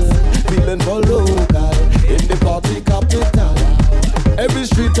local. Feeling for local in the party capital. Every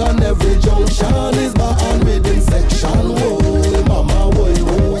street and every junction is bar and rhythm section. Whoa, mama, whoa,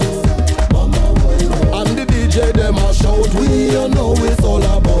 whoa. Mama, whoa, whoa. And the DJ them a shout, we you know it's all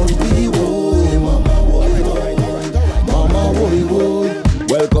about we. Whoa, mama, whoa, whoa. Mama, whoa, whoa.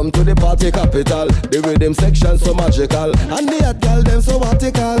 Welcome to the party capital. The rhythm section so magical, and the hot girl them so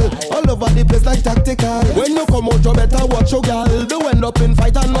vertical. All over the place like tactical. When you come out you better watch your girl. Don't end up in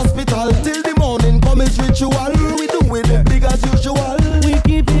fight and hospital. Till the morning come is ritual. We do it big as usual. We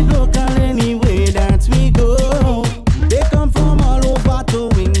keep it local anyway that we go. They come from all over to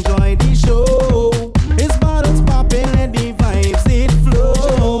enjoy the show. It's bottles popping and the vibes it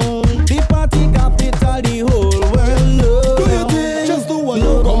flow. The party capital the whole world knows. Do your thing, just do what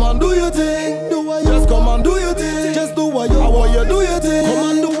you come and do your thing. Do what you just come and do your thing. Just do what you want. You do your thing. Come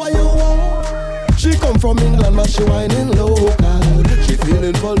and do what you want. She come from England but she whining local. She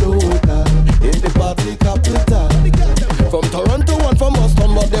feeling for local in the party capital. From Toronto and from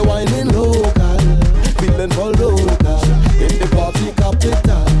Boston, but they whining local. Feeling for local in the party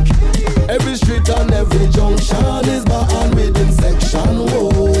capital. Every street and every junction is bar and rhythm section.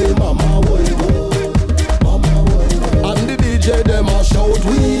 Whoa, mama, whoa, whoa. Mama, whoa, whoa. And the DJ them a shout,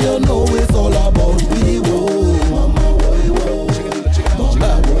 we you know it's all about we. Whoa, mama, whoa, whoa.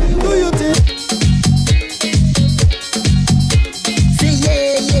 Mama, whoa, do you think? Say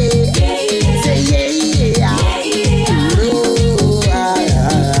yeah, yeah. Say yeah, yeah.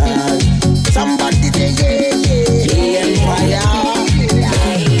 Somebody say yeah, yeah. Empire.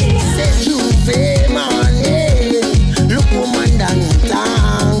 Say Juve, man, yeah. Look woman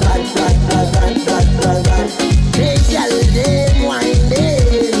downtown. Bad. They yell them, whine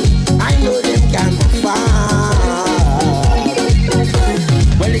them. I know them can perform.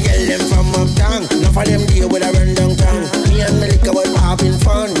 Well, they get them from uptown. Enough of them deal with a run downtown. Me and Melika was having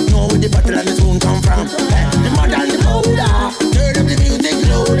fun. Know where the battle and the spoon come from. The mud and the powder. Turn up the music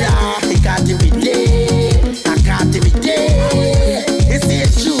louder. It got to be day. I got to be day. It's a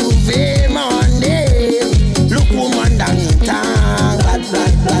Juve Monday. Look woman downtown. Bad.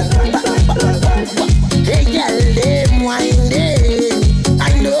 Hey girl, them whine them. I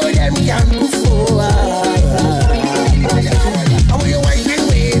know them can perform. How you whine and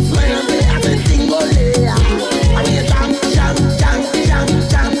wave? Man, I'm the other thing go there. I mean, jam.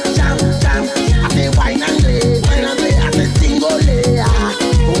 I say whine and wave. Man, I'm the other thing go there.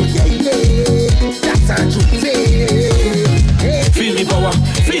 Oh yeah, that's a Juve. Hey. Feel the power,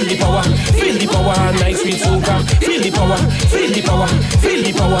 feel the power, feel the power, nice sweet soca. Feel the power, feel the power, feel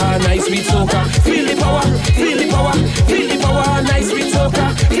the power, nice sweet soca. Feel the power, feel the power, feel the power, nice sweet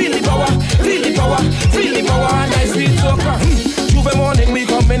soca. Feel the power, feel the power, feel the power, nice sweet soca. Juve morning we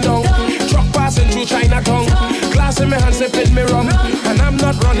coming down, truck passing through Chinatown. Glass in my hand sipping me rum, and I'm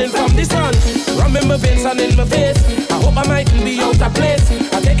not running from the sun. Rum in my veins and in my face. I hope I mightn't be out of place.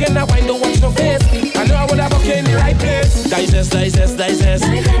 I'm taking that wine to watch no face. I know I would have okay in the right place. Digest.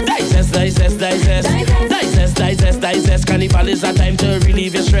 Carnival is a time to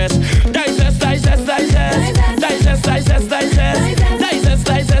relieve your stress. Digest.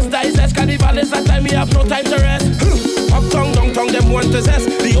 Carnival is a time we have no time to rest. Uptown, downtown, them want to zest.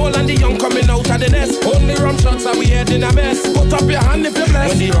 The old and the young coming out of the nest. Only rum shots and we head in a mess. Put up your hand if you're blessed.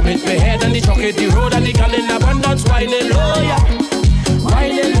 When the rum hit my head and the truck hit the road and the gal in abundance whining low, yeah.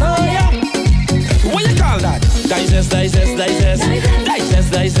 Whining low, yeah. What you call that? Digest.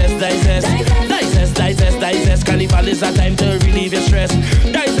 Carnival is a time to relieve your stress.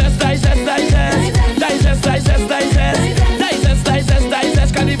 Digest.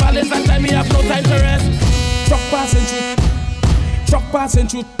 Carnival is a time we have no time to rest. Truck passing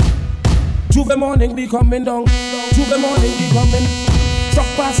through. Juve morning be coming down. Juve morning be coming. Truck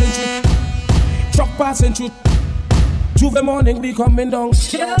passing through. Juve morning be coming down.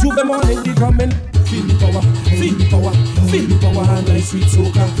 Juve morning be coming. feel the power, feel the power, feel the power, nice sweet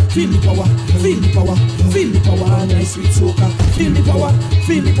soca. Feel the power, feel the power, feel the power, nice sweet soca. Feel the power,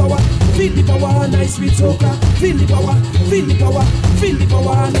 feel the power, feel the power, nice sweet soca. Feel the power, feel the power, feel the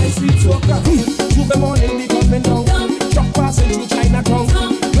power, nice sweet soca. Tuesday morning we coming down, truck passing through Chinatown.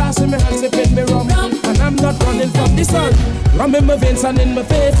 Glass in my hand sipping me rum, and I'm not running from the sun. Rum in my veins and in my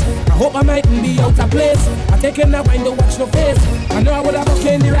face. I hope I mightn't be out of place. I taking that wine to watch no face. I know I would have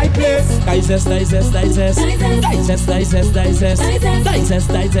okay in the right place. Digest, digest, digest, digest, digest, digest, digest,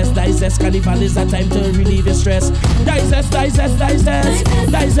 digest, digest. Carnival is a time to relieve your stress. Digest, digest, digest,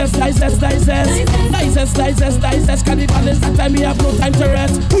 digest, digest, digest, digest, digest, digest. Carnival is a time we have no time to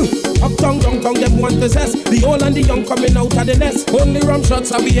rest. Uptown, downtown, them want to zest. The old and the young coming out of the nest. Only rum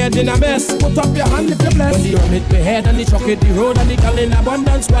shots are we head in a mess. Put up your hand if you're blessed. When the rum hit me head and the truck hit the road and the gal in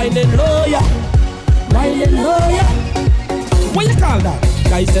abundance whining low, yeah. Whining low, yeah. What you call that?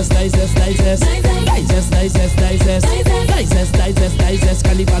 Digest, digest, digest, digest, digest, digest, digest, digest, digest.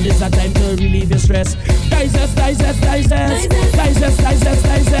 Carnival is a time to relieve your stress. Digest, digest, digest, digest, digest, digest,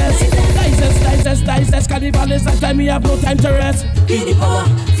 digest, digest, digest. Carnival is a time we have no time to rest. Feel the power,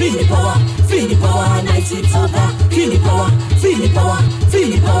 feel the power, feel the power, nice sweet soca. Feel the power, feel the power, feel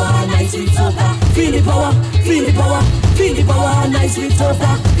the power, nice sweet soca. Feel the power, feel the power, feel the power, nice sweet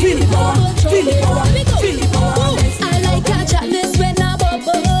soca. Feel the power, feel the power, feel the power. I like a chalice when I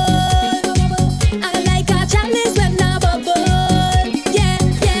bubble. I like a chalice when I bubble. Yeah,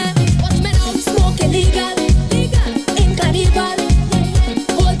 yeah. Watch me now, smoke illegal, in Carnival.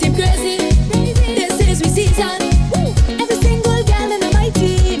 Whole team crazy. This is we season. Every single girl in my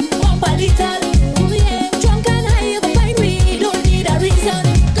team, pump a little. Drunk and high, you go find me. Don't need a reason.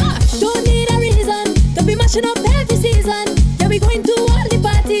 Gosh, don't need a reason. Don't be mashing up every season. Yeah, we going to all the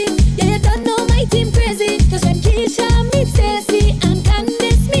party. Yeah, you don't know my team crazy. Cause when Keisha meets Stacy and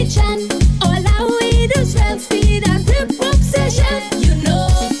Candice meet Chan, all our we do is well speed and rip up session. You know,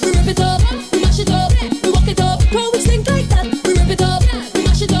 we rip it up, we mash it up, we walk it up, how we sing like that. We rip it up, we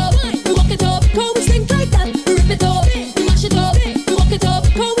mash it up, we walk it up, how we sing like that. We rip it up, we mash it up, we walk it up,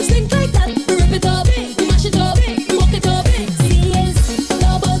 how we sing like that. We rip it up, we mash it up, we walk it up. See is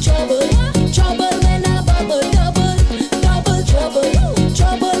double trouble, trouble when I bubble, double, double trouble,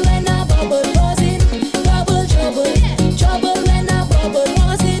 trouble when I bubble, buzzing, double trouble, trouble when I bubble,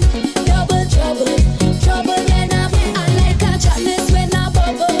 buzzing, double trouble, trouble when I like a chalice when I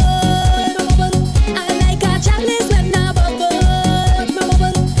bubble, I like a chalice when I bubble,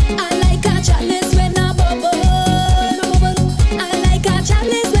 I like a chalice when I bubble, I like a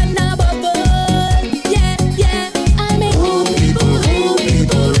chalice when I bubble, yeah, yeah, I make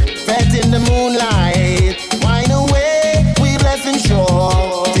people, fed in the moonlight, wine away, we blessing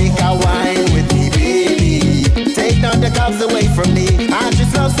sure. Take a wine with me, baby. Take down the cups away from me. I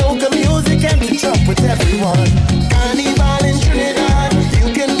just love soca music and to jump with everyone. Carnival in Trinidad,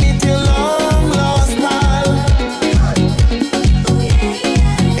 you can meet your long lost pal.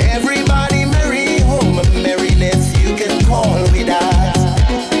 Everybody merry, home of merriness, you can call me that.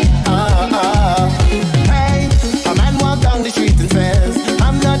 Hey, a man walk down the street and says,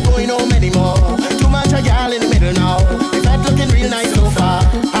 I'm not going home anymore. Too much a gal in the middle now. If that looking real nice so far,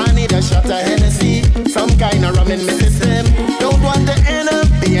 I need a shot of Hennessy, some kind of rum in my system. Don't want to end up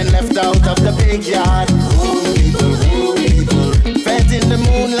being left out of the big yard. People, fed in the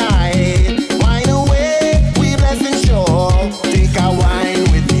moonlight, wine away, we blessing sure. Take a wine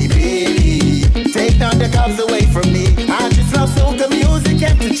with me, baby. Take down the cups away from me. I just love soca music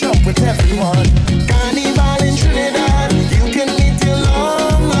and to jump with everyone. Carnival in Trinidad, you can meet your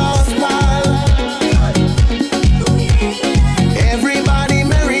long lost pal. Everybody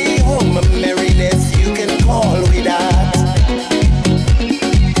merry, home of merriness, you can call me that.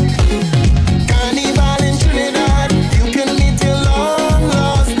 Carnival in Trinidad, you can meet your long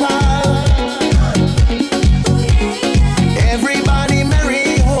lost pal. Everybody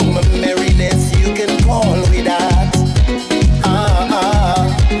merry, home of merriness, you can call me that.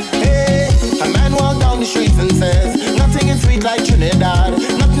 Hey, a man walk down the streets and says, nothing is sweet like Trinidad,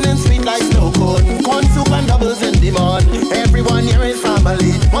 nothing is sweet like snow cone, corn soup and doubles in the mud. Everyone here is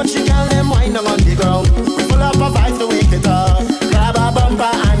family. Once you tell them wine down on the ground, we pull up a vice to wake it up. Grab a bumper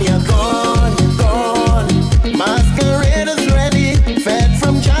and you're gone, gone. Masquerade is ready, fed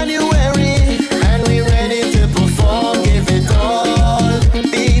from January, and we ready to perform, give it all.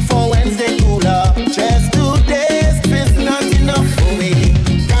 Before Wednesday cooler, just 2 days, it's not enough for me.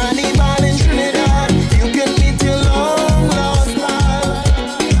 Carnival in Trinidad, you can meet your long lost pal.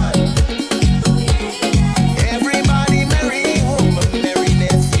 Everybody merry, home of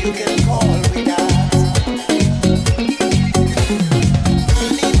merriness, you can call me that.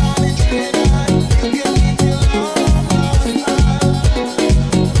 Carnival in Trinidad, you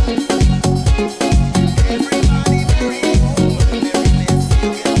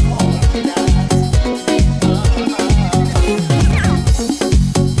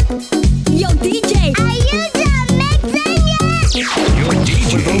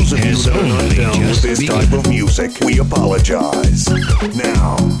those of you that are not down with this type of music, we apologize.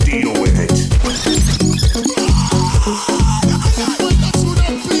 Now, deal with it.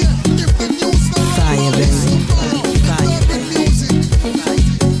 Fire, baby.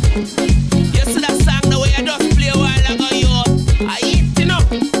 You see that song the way I just play a while ago, yo? I hit, you know?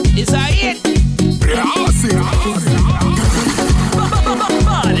 It's a hit.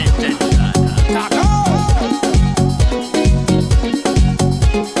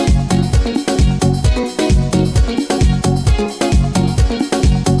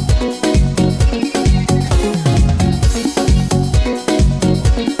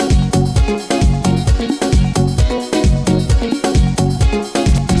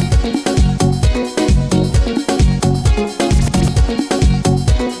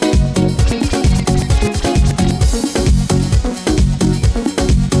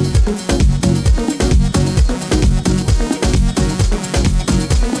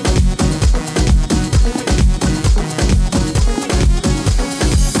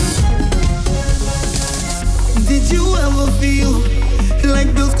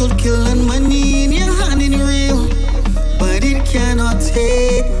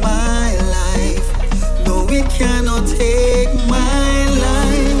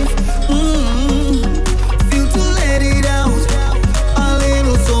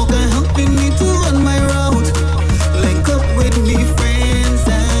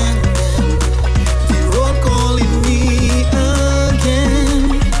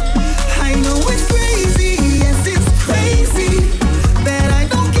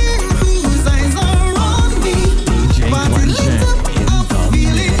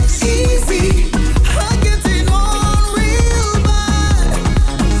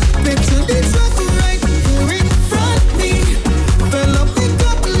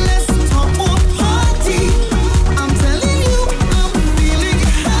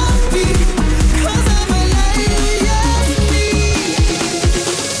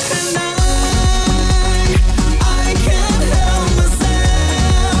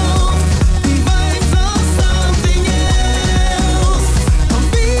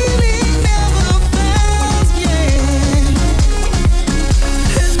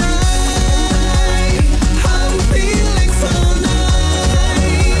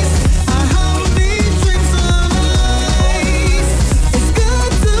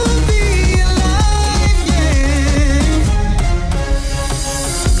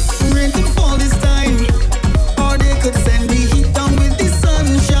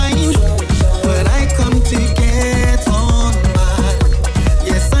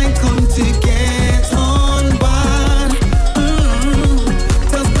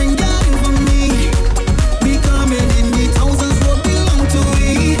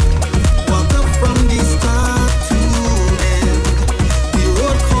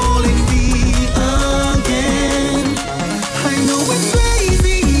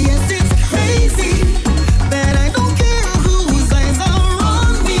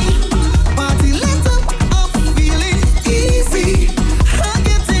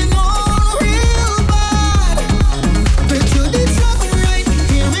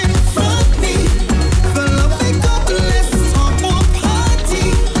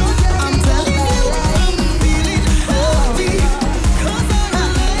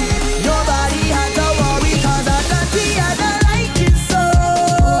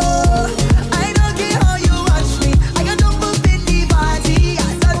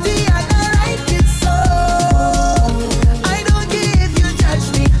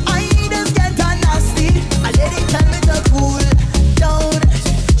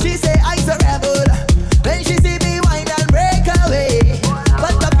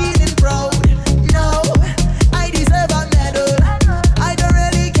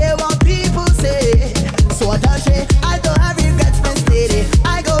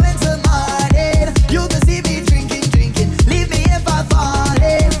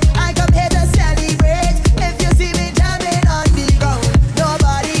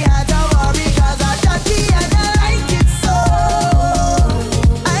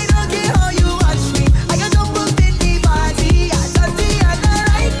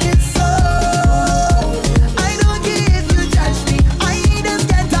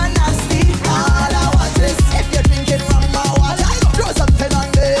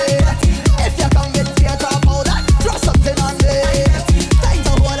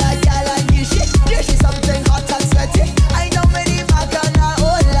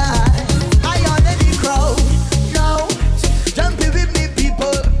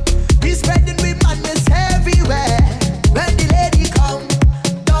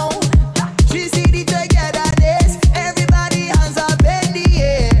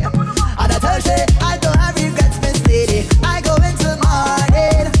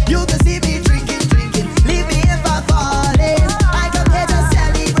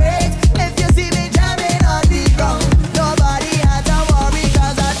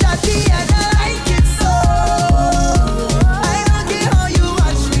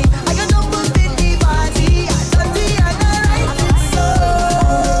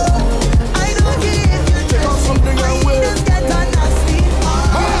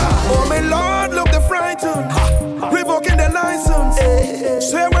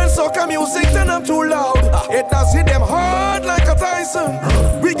 them too loud. It does hit them hard like a Tyson.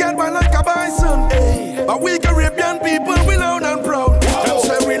 We get one like a bison. But we Caribbean people, we loud and proud. Them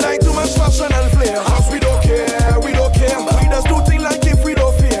say we like too much fashion and flair. Cause we don't care, we don't care. We just do things like if we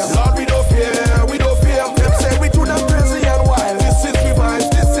don't fear. Lord, we don't fear, we don't fear. Them say we too damn crazy and wild. This is we vibes,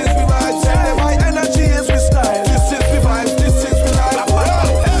 this is we vibes. Tell them my energy is we style. This is we vibes, this is we life.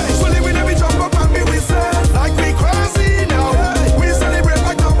 So live with every jump up and be we sell. Like we crazy now. We celebrate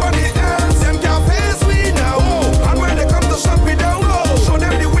like nobody else. Them can't face we now. And when they come to shut me down, show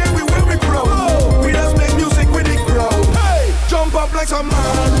them the way we will be proud. We just make music with the crowd. Hey, jump up like some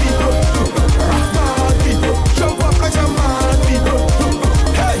mad people. Mad people, jump up like some mad people.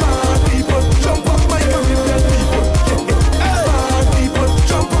 Hey, mad people, jump up my Caribbean people. Hey, mad people,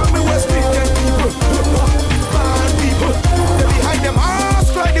 jump up my West Indian people. Mad people, they behind them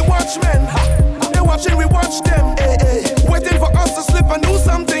masks like the watchmen. They watching, we watch them. Waiting for us to slip and do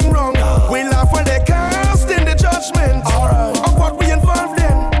something wrong. We laugh when they cast in the judgment of what we involved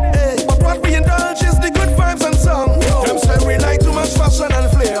in. But what we indulge is the good vibes and song. Them say we like too much fashion and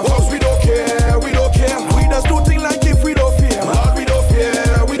flair. Cause we don't care, we don't care. We just do things like if we don't fear. Lord, we don't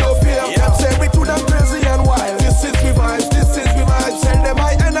fear, we don't fear. Them say we too damn crazy and wild. This is we vibes, this is we vibes. Tell them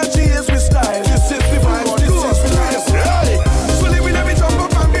my energy is we style. This is we vibes, this is we life. So live with every jump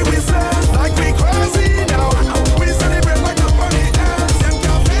up and be we sell. Like we crazy now. We celebrate like nobody else. Them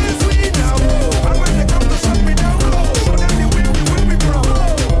can't face we now. And when they come to shut me down, show them the way we will be proud.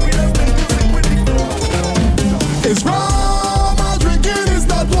 We just make music with the crowd. It's rum I'm drinking, is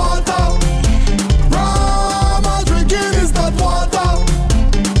not water. Rum I'm drinking, is not water.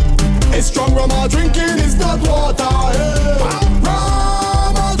 It's strong rum I'm drinking, is not water.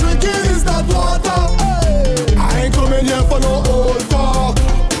 Rum I'm drinking, is not water. I ain't coming here for no old talk.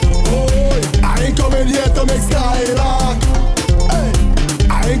 I ain't coming here to make skylark.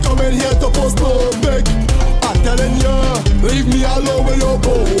 I ain't coming here to post no big. I'm telling you, leave me alone with your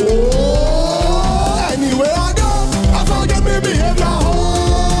boy. Anywhere I go, I forget me behavior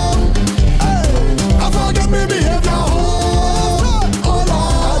home. I forget me behavior home. Oh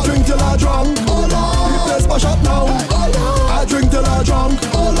Lord, I drink till I drunk. Oh Lord, the place my shop now. Oh Lord, I drink till I drunk.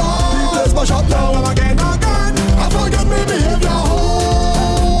 Oh Lord, the place my shop now. Again, I forget me behavior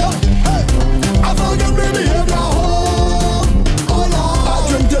home. I forget me behavior home. Oh Lord, I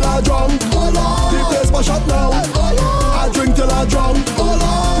drink till I drunk. Oh Lord, the place my shop now. Oh Lord, I drink till I drunk. Oh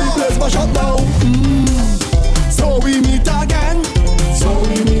Lord, the place my shop now. So we meet again. So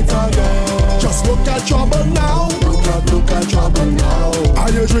we meet again. Just look at trouble now. Look at trouble now.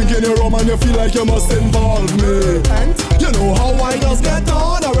 Are you drinking your rum and you feel like you must involve me? And you know how I just get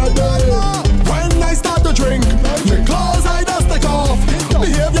on already. When I start to drink, the clothes I just take off.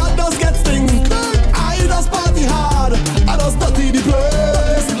 Behavior does get stink. I just party hard. I just dirty the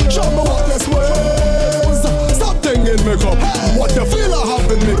place. Show me what this ways. Stop thinking me cup. What you feel I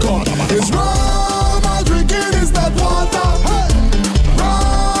have in me cup is rum I'm drinking, is not water.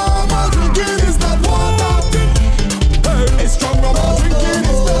 Rum I'm drinking, is not water. It's strong rum I'm drinking,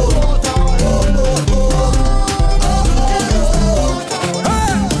 is not water.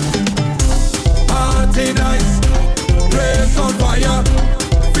 Party nice, place on fire,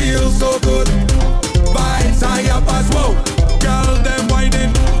 feels so good. Vibes high up as whoa. Girl them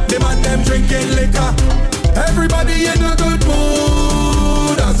whining, them and them drinking liquor. Everybody in a good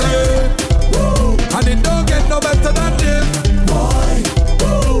mood, I say. Woo. And it don't get no better than this. Why?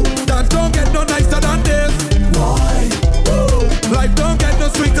 Woo. Dance don't get no nicer than this. Why? Woo. Life don't get no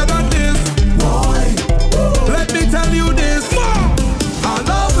sweeter than this. Why? Woo. Let me tell you this. I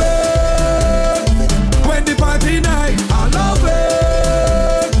love it when the party night. I love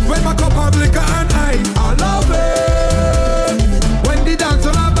it when my cup of liquor and ice. I love it when the dance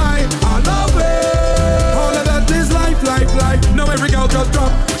on a vibe. I love it. All of that is life. Now every girl just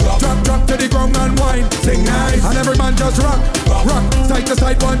drop to the ground and wine. Sing nice. And every man just rock, side to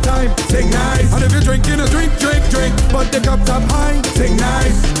side one time. Sing nice. And if you're drinking a drink, but the cups up high. Sing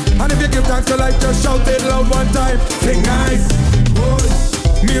nice. And if you give thanks to life, just shout it loud one time. Sing nice.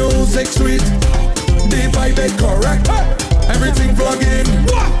 Music sweet, the vibe is correct. Everything plug in,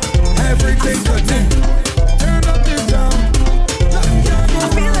 everything's a thing. Turn up this sound. I'm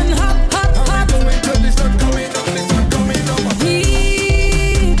feeling hot. The sun coming up, the sun coming up.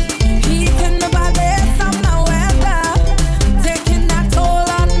 Heat in the body, summer weather, taking that toll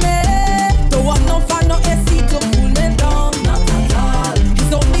on me. Don't want no fan, no AC to cool me down, not at all.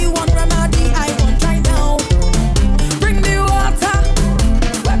 It's only one remedy I want right now. Bring the water,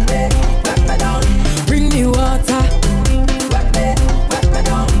 wet me down. Bring the water, wet me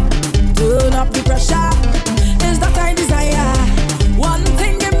down.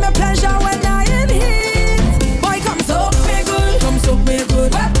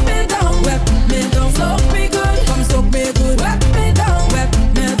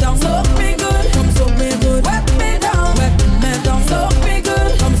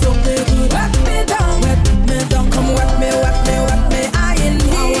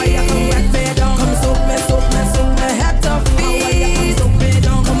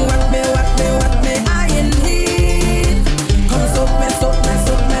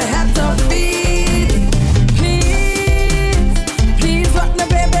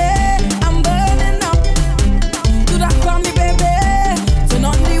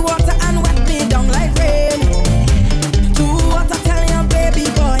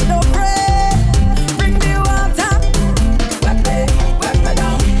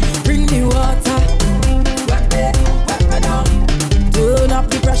 up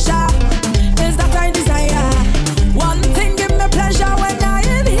the pressure. Is that I desire? One thing give me pleasure when I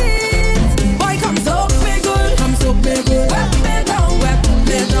am heat. Boy, come soak me good, come soak me good. Wet me down,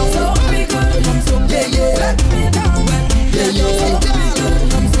 soak me good, come soak me good. Wet me down, soak me good,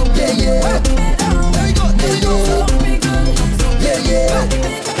 come soak me good. Wet me down, soak me good, come soak me good.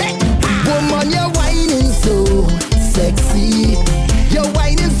 Woman, you're whining so sexy. You're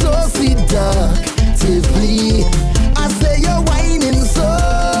whining so seductively. I say you're whining so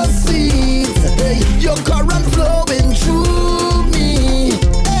sweet. Hey, your current flowing through me.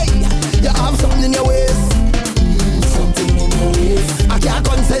 Hey, you have something in your waist. Something in your waist. I can't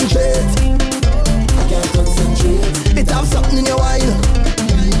concentrate. It have something in your wine.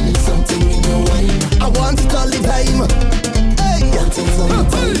 Something in your wine. I want it all the time. Hey,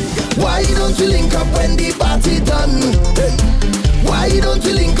 why don't you link up when the party done? Hey. Why don't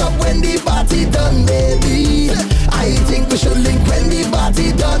we link up when the party done, baby? I think we should link when the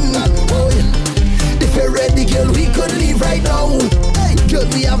party done. Oh, yeah. If you're ready, girl, we could leave right now. Hey, girl,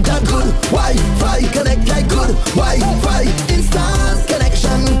 we have that good Wi-Fi, connect like good Wi-Fi, instant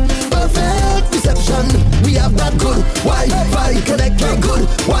connection, perfect reception. We have that good Wi-Fi, connect like good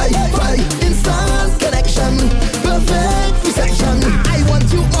Wi-Fi, instant connection, perfect reception. I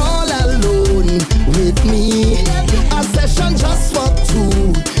want you all alone with me. A session just for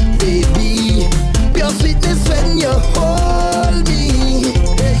two, baby. Pure sweetness when you hold me.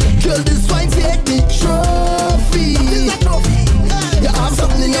 Girl, this wine take the trophy. You have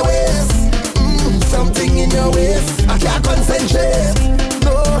something in your waist. Something in your waist. I can't concentrate.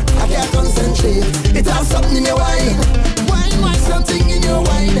 No, I can't concentrate. It has something in your wine. Wine, something in your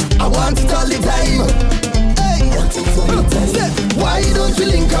wine. I want it all the time. Why don't we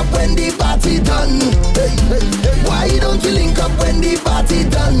link up when the party done? Why don't we link up when the party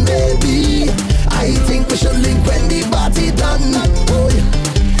done, baby? I think we should link when the party done. Oh,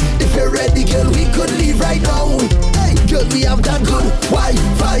 yeah. If you're ready, girl, we could leave right now. Hey, girl, we have that good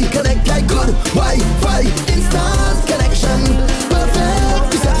Wi-Fi, connect like good Wi-Fi, instant connection,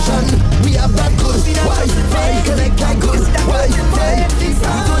 perfect reception. We have that good Wi-Fi, connect like good Wi-Fi,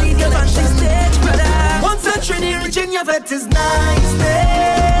 instant connection. Once a trinity reaching your vet is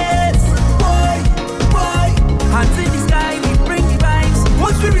niceness. Boy, hands in the sky, we bring the vibes.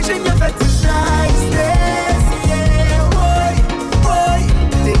 Once we reaching your vet is niceness. Yeah, boy,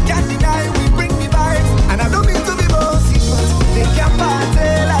 they can't deny we bring the vibes. And I don't mean to be bossy, but they can't party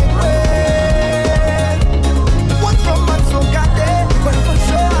like we. One from man so got there, but for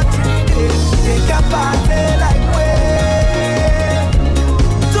sure a trinity, they can't party like we.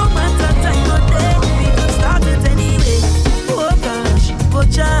 Don't matter time or day, we can start it anyway. Oh gosh, oh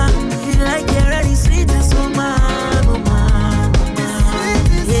Jah, feel like you're ready, sweet as oh man, oh man,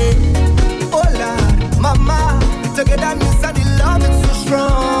 yeah. Oh Lord, mama, together me and the love is so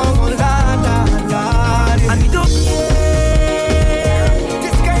strong, oh Lord, and we don't care.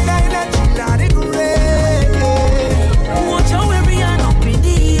 This kind of energy, Lord, it great. Watch how every hand up in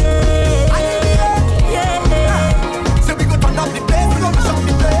the air, yeah. So we go turn up the place, we go shop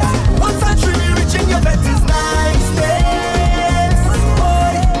the place. Once a tree reaching your vet is niceness.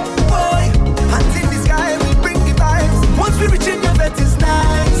 Boy, hands in the sky, we bring the vibes. Once we reaching your vet is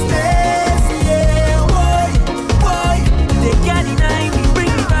niceness. Yeah, boy, they can't deny we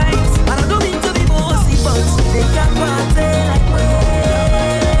bring the vibes. And I don't mean to be bossy, but they can't party like we.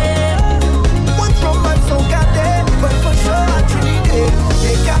 One from man so got there, but for sure a Trinity,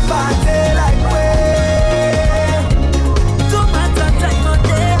 they can't party like we. Don't matter time or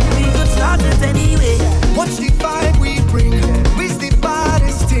day, we could start it anyway. Watch the vibe we bring, we's the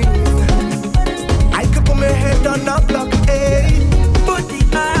baddest thing. I could put my head on the block, eh? But the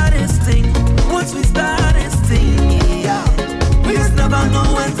hardest thing, once we start this thing, yeah, we just never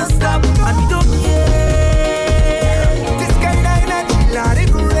know when to stop, and we don't care. This kind of energy, Lord,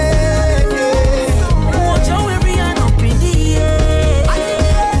 it great. Watch how every hand up in the air,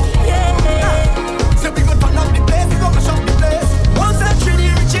 yeah. So we go turn up the place, we go mash up the place. Once that trinity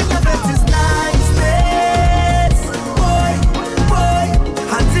reaching your vet is niceness. Boy,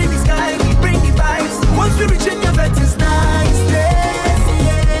 hands in the sky, we bring the vibes. Once we reaching your vet is niceness.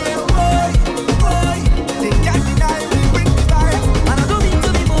 Yeah, boy, they can't deny we bring the vibes. And I don't mean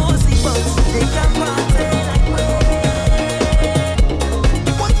to be bossy, but they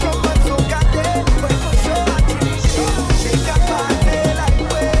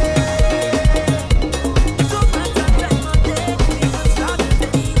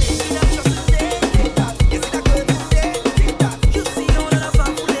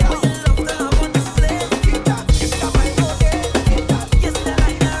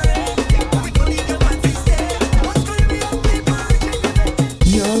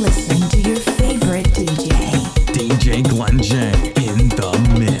You're listening to your favorite DJ. DJ Glen J in the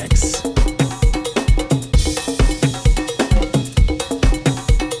mix.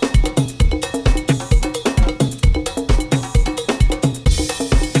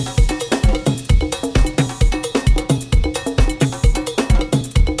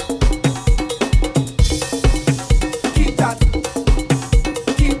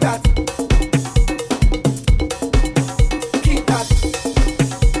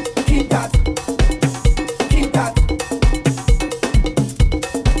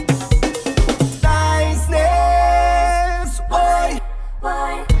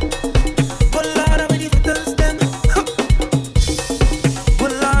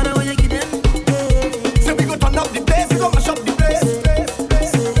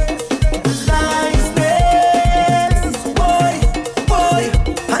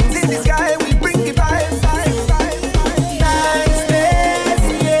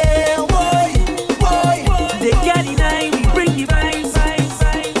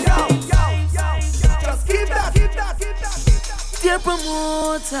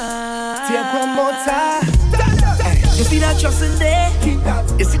 You see that trust in there?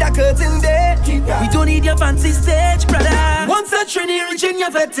 You see that curtain there? We don't need your fancy stage, brother. Once that trinity reach in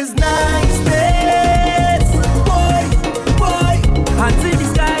your vet is niceness. Boy, hands in the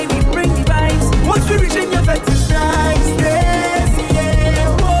sky, we bring the vibes. Once we reach in your vet is niceness.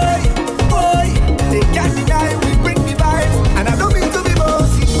 Yeah, boy, they can't deny we bring the vibes. And I don't mean to be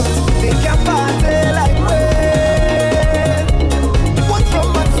bossy, but they can't party like we. What's from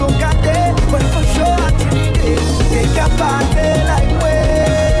my Soca day? But for sure at Trinity, they can't party like we.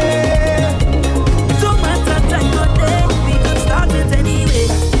 Don't matter time or day, we can start it anyway.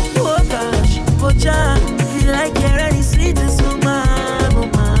 Oh gosh, oh John, feel like you're ready, sweet as so man, oh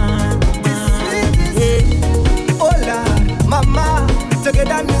man. Yeah. Oh Lord, mama,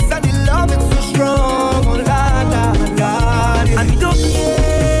 togetherness and the love is so strong. Oh Lord. And we don't care.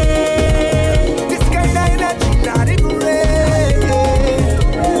 This kind of energy, not it great.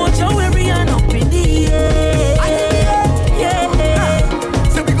 Watch how we are up in the air. Yeah.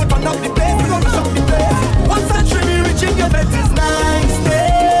 So we go turn up the place, we gonna shop the place. Once that trinity reaching your bed is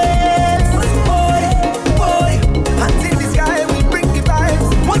niceness. Boy, hands in the sky, we bring the vibes.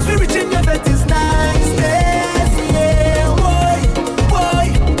 Once we reach in your bed is niceness. Yeah, boy,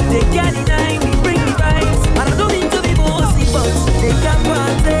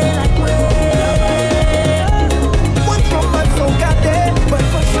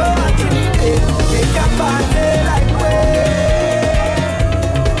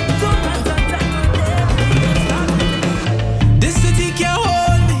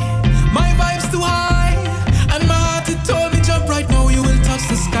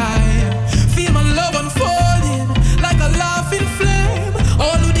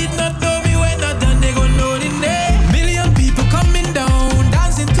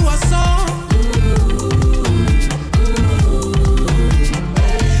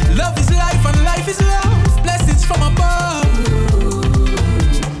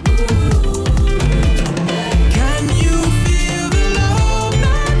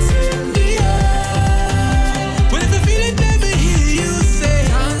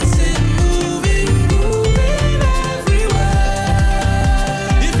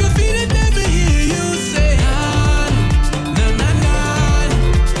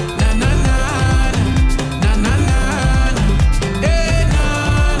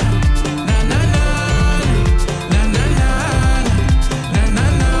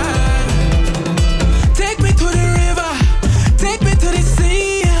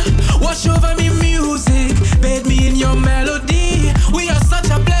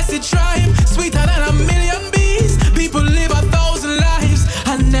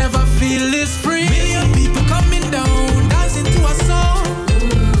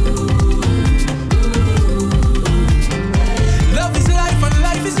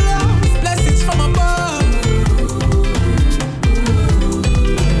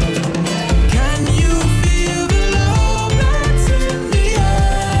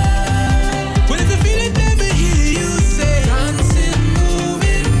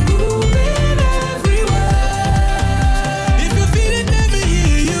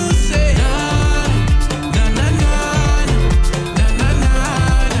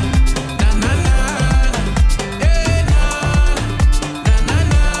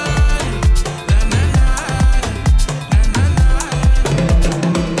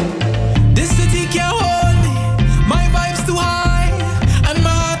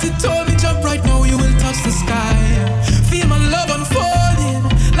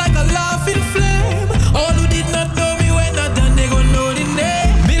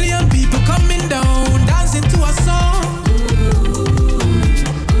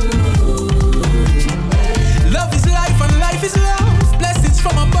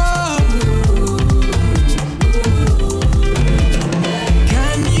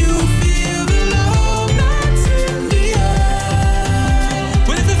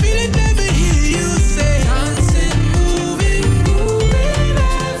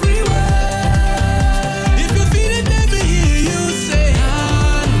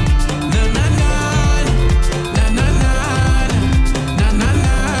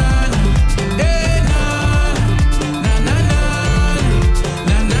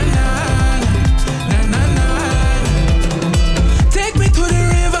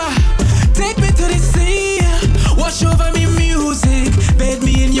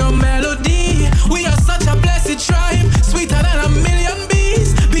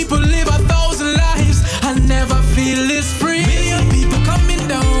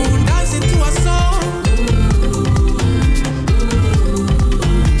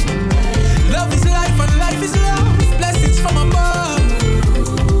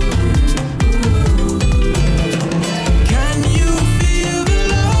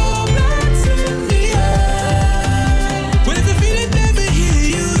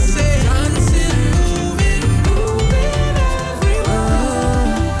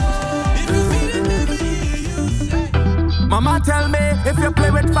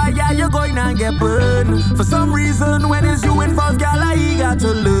 with fire, you're going to get burned. For some reason, when it's you involved, girl, I got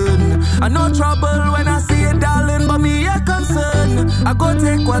to learn. I know trouble when I see it, darling, but me a concern. I go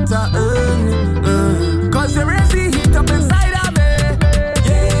take what I earn. Cause there is the heat up inside of me.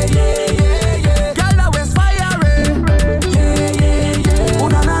 Yeah, yeah, yeah, yeah. Girl, always fiery. Yeah, yeah, yeah. Oh,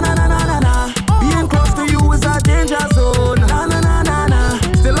 na, na, na, na, na, na. Being close to you is a danger zone. Na, na, na, na, na.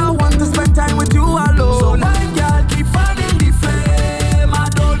 Still I want to spend time with you alone. So my girl, keep fanning the flame. I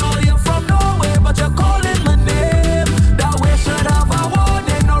don't know you from nowhere, but you're calling my name. That way should have a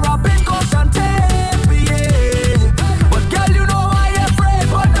warning or a pink caution tape, yeah. But girl, you know I am afraid,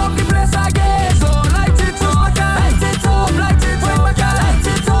 but don't the place again. So light it up, light it up, light it up, light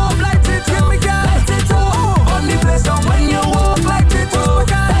it up, light it up, light it up. On the place down when you walk, light it up,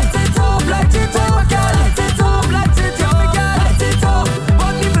 light it up, light it up, light it up, light it up, light it up.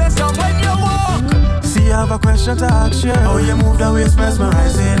 On the place down when you walk. See, I have a question to ask you. How you move that waist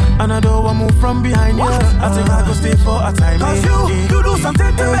mesmerizing, and I don't want move from behind you. I think I go stay for a time. Cause you do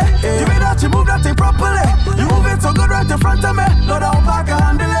something to me. You mean that you move that thing properly. You move it so good right in front of me. Lord, I hope I can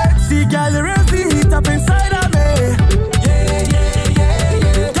handle it. See, girl, you raise the heat up inside of me. Yeah, yeah, yeah,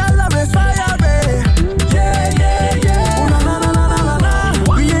 yeah. Girl, I'm fire me. Yeah, yeah, yeah. Oh, na, na, na, na, na,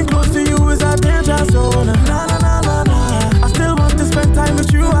 na. Being close to you is a danger zone. Na, na, na, na, na. I still want to spend time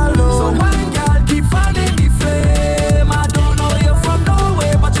with you alone. So my girl, keep fanning the flame. I don't know you from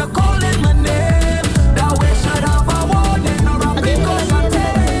nowhere, but you're calling my name. That way should have a warning or a big caution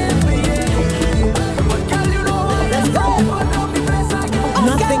tape, yeah. But girl, you know let's go.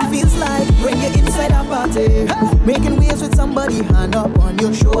 Nothing feels like when you're inside a party, making waves with somebody, hand up on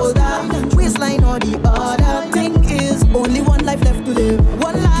your shoulder, waistline or the other. Thing is, only one life left to live.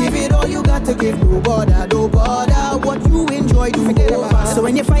 One life. Give it all you got to give. No bother, no bother. What you enjoy, do forget about. So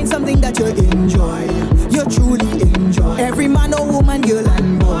when you find something that you enjoy, you truly enjoy. Every man or woman, girl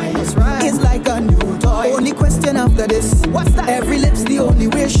and boy, is like a new toy. Only question after this, what's that? Every lip's the only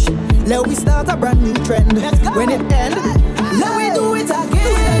wish. Let we start a brand new trend. When it ends, let we do it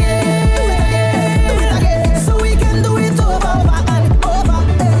again. So we can do it over and over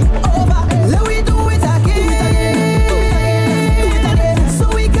and over. Let we do it again. So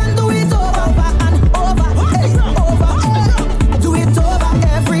we can do it over and over and over. Do it over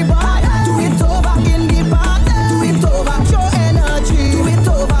everybody. Do it over in the party. Do it over show energy. Do it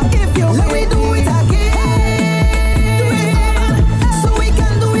over if you let me do it again. Do it over. So we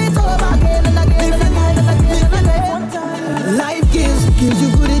can do it over again and again and again. Life gives you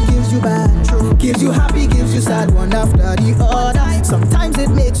good, it gives you bad. Gives you happy, gives you sad, one after the other. Sometimes it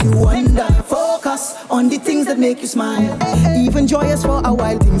makes you wonder. Focus on the things that make you smile. Even joyous for a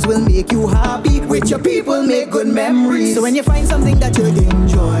while, things will make you happy. With your people, make good memories. So when you find something that you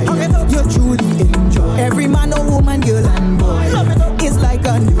enjoy, you truly enjoy. Every man or woman, girl and boy, is like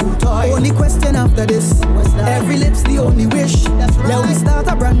a new toy. Only question after this, every lip's the only wish. Let we start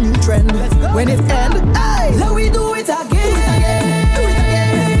a brand new trend. When it ends, let we do it again.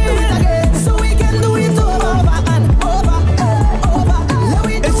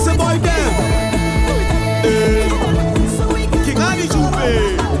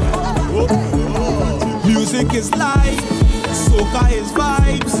 Music is life, soca is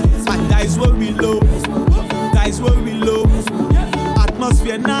vibes, and that's what we love. That's what we love.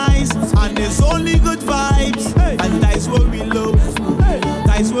 Atmosphere nice, and there's only good vibes, and that's what we love.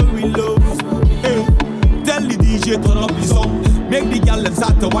 That's what we love. Hey, tell the DJ turn up the song, make the girl them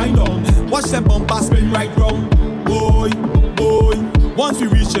start to wind on. Watch them bumper spin right round. Boy, boy. Once we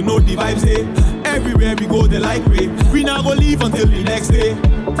reach, you know the vibes day. Everywhere we go, they like rape. We not gonna leave until the next day.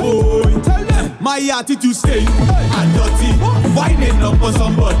 Boy, tell them my attitude stay and dirty. Winding up on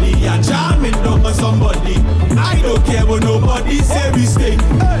somebody and jamming down on somebody. I don't care what nobody say. We stay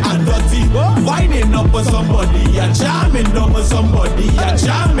and dirty. Winding up on somebody and jamming down on somebody and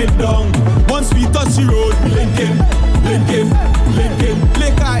jamming down. Once we touch the road, we linking, linking, linking.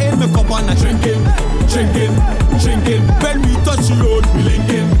 Liquor in the cup and a drinking, drinking, drinking. When we touch the road, we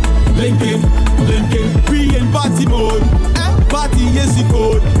linking, linking, linking. We in party mode. Party is the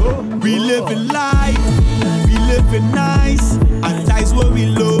code. We living life, we living nice, and that's what we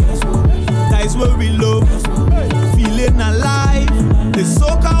love. That's what we love. Feeling alive, the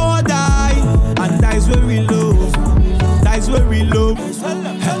soca or die, and that's what we love. That's what we love.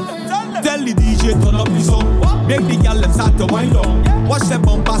 Tell the DJ turn up the song, make the girl them start to wind down. Watch them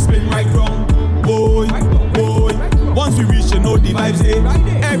bumper spin right round. Boy, boy. Once we reach, you know the vibes day.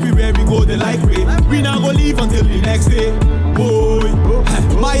 Everywhere we go, they like rape. We not gonna leave until the next day. Boy,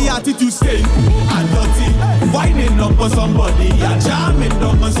 my attitude stay and dirty. Winding up on somebody and jamming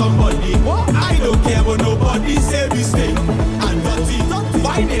down on somebody. I don't care what nobody say. We stay and dirty.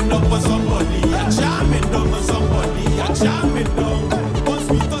 winding down for somebody, you're jamming down for somebody, you're jamming down. Once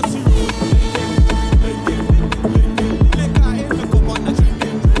we touch you, liquor in the cup on the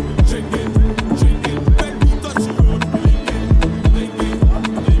drinking. When we touch you,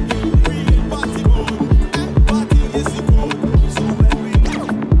 feeling party mode, party is the code. So when we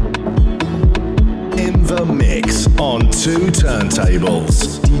In the mix on 2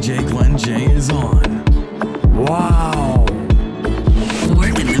 turntables. DJ Glen J is on. Wow.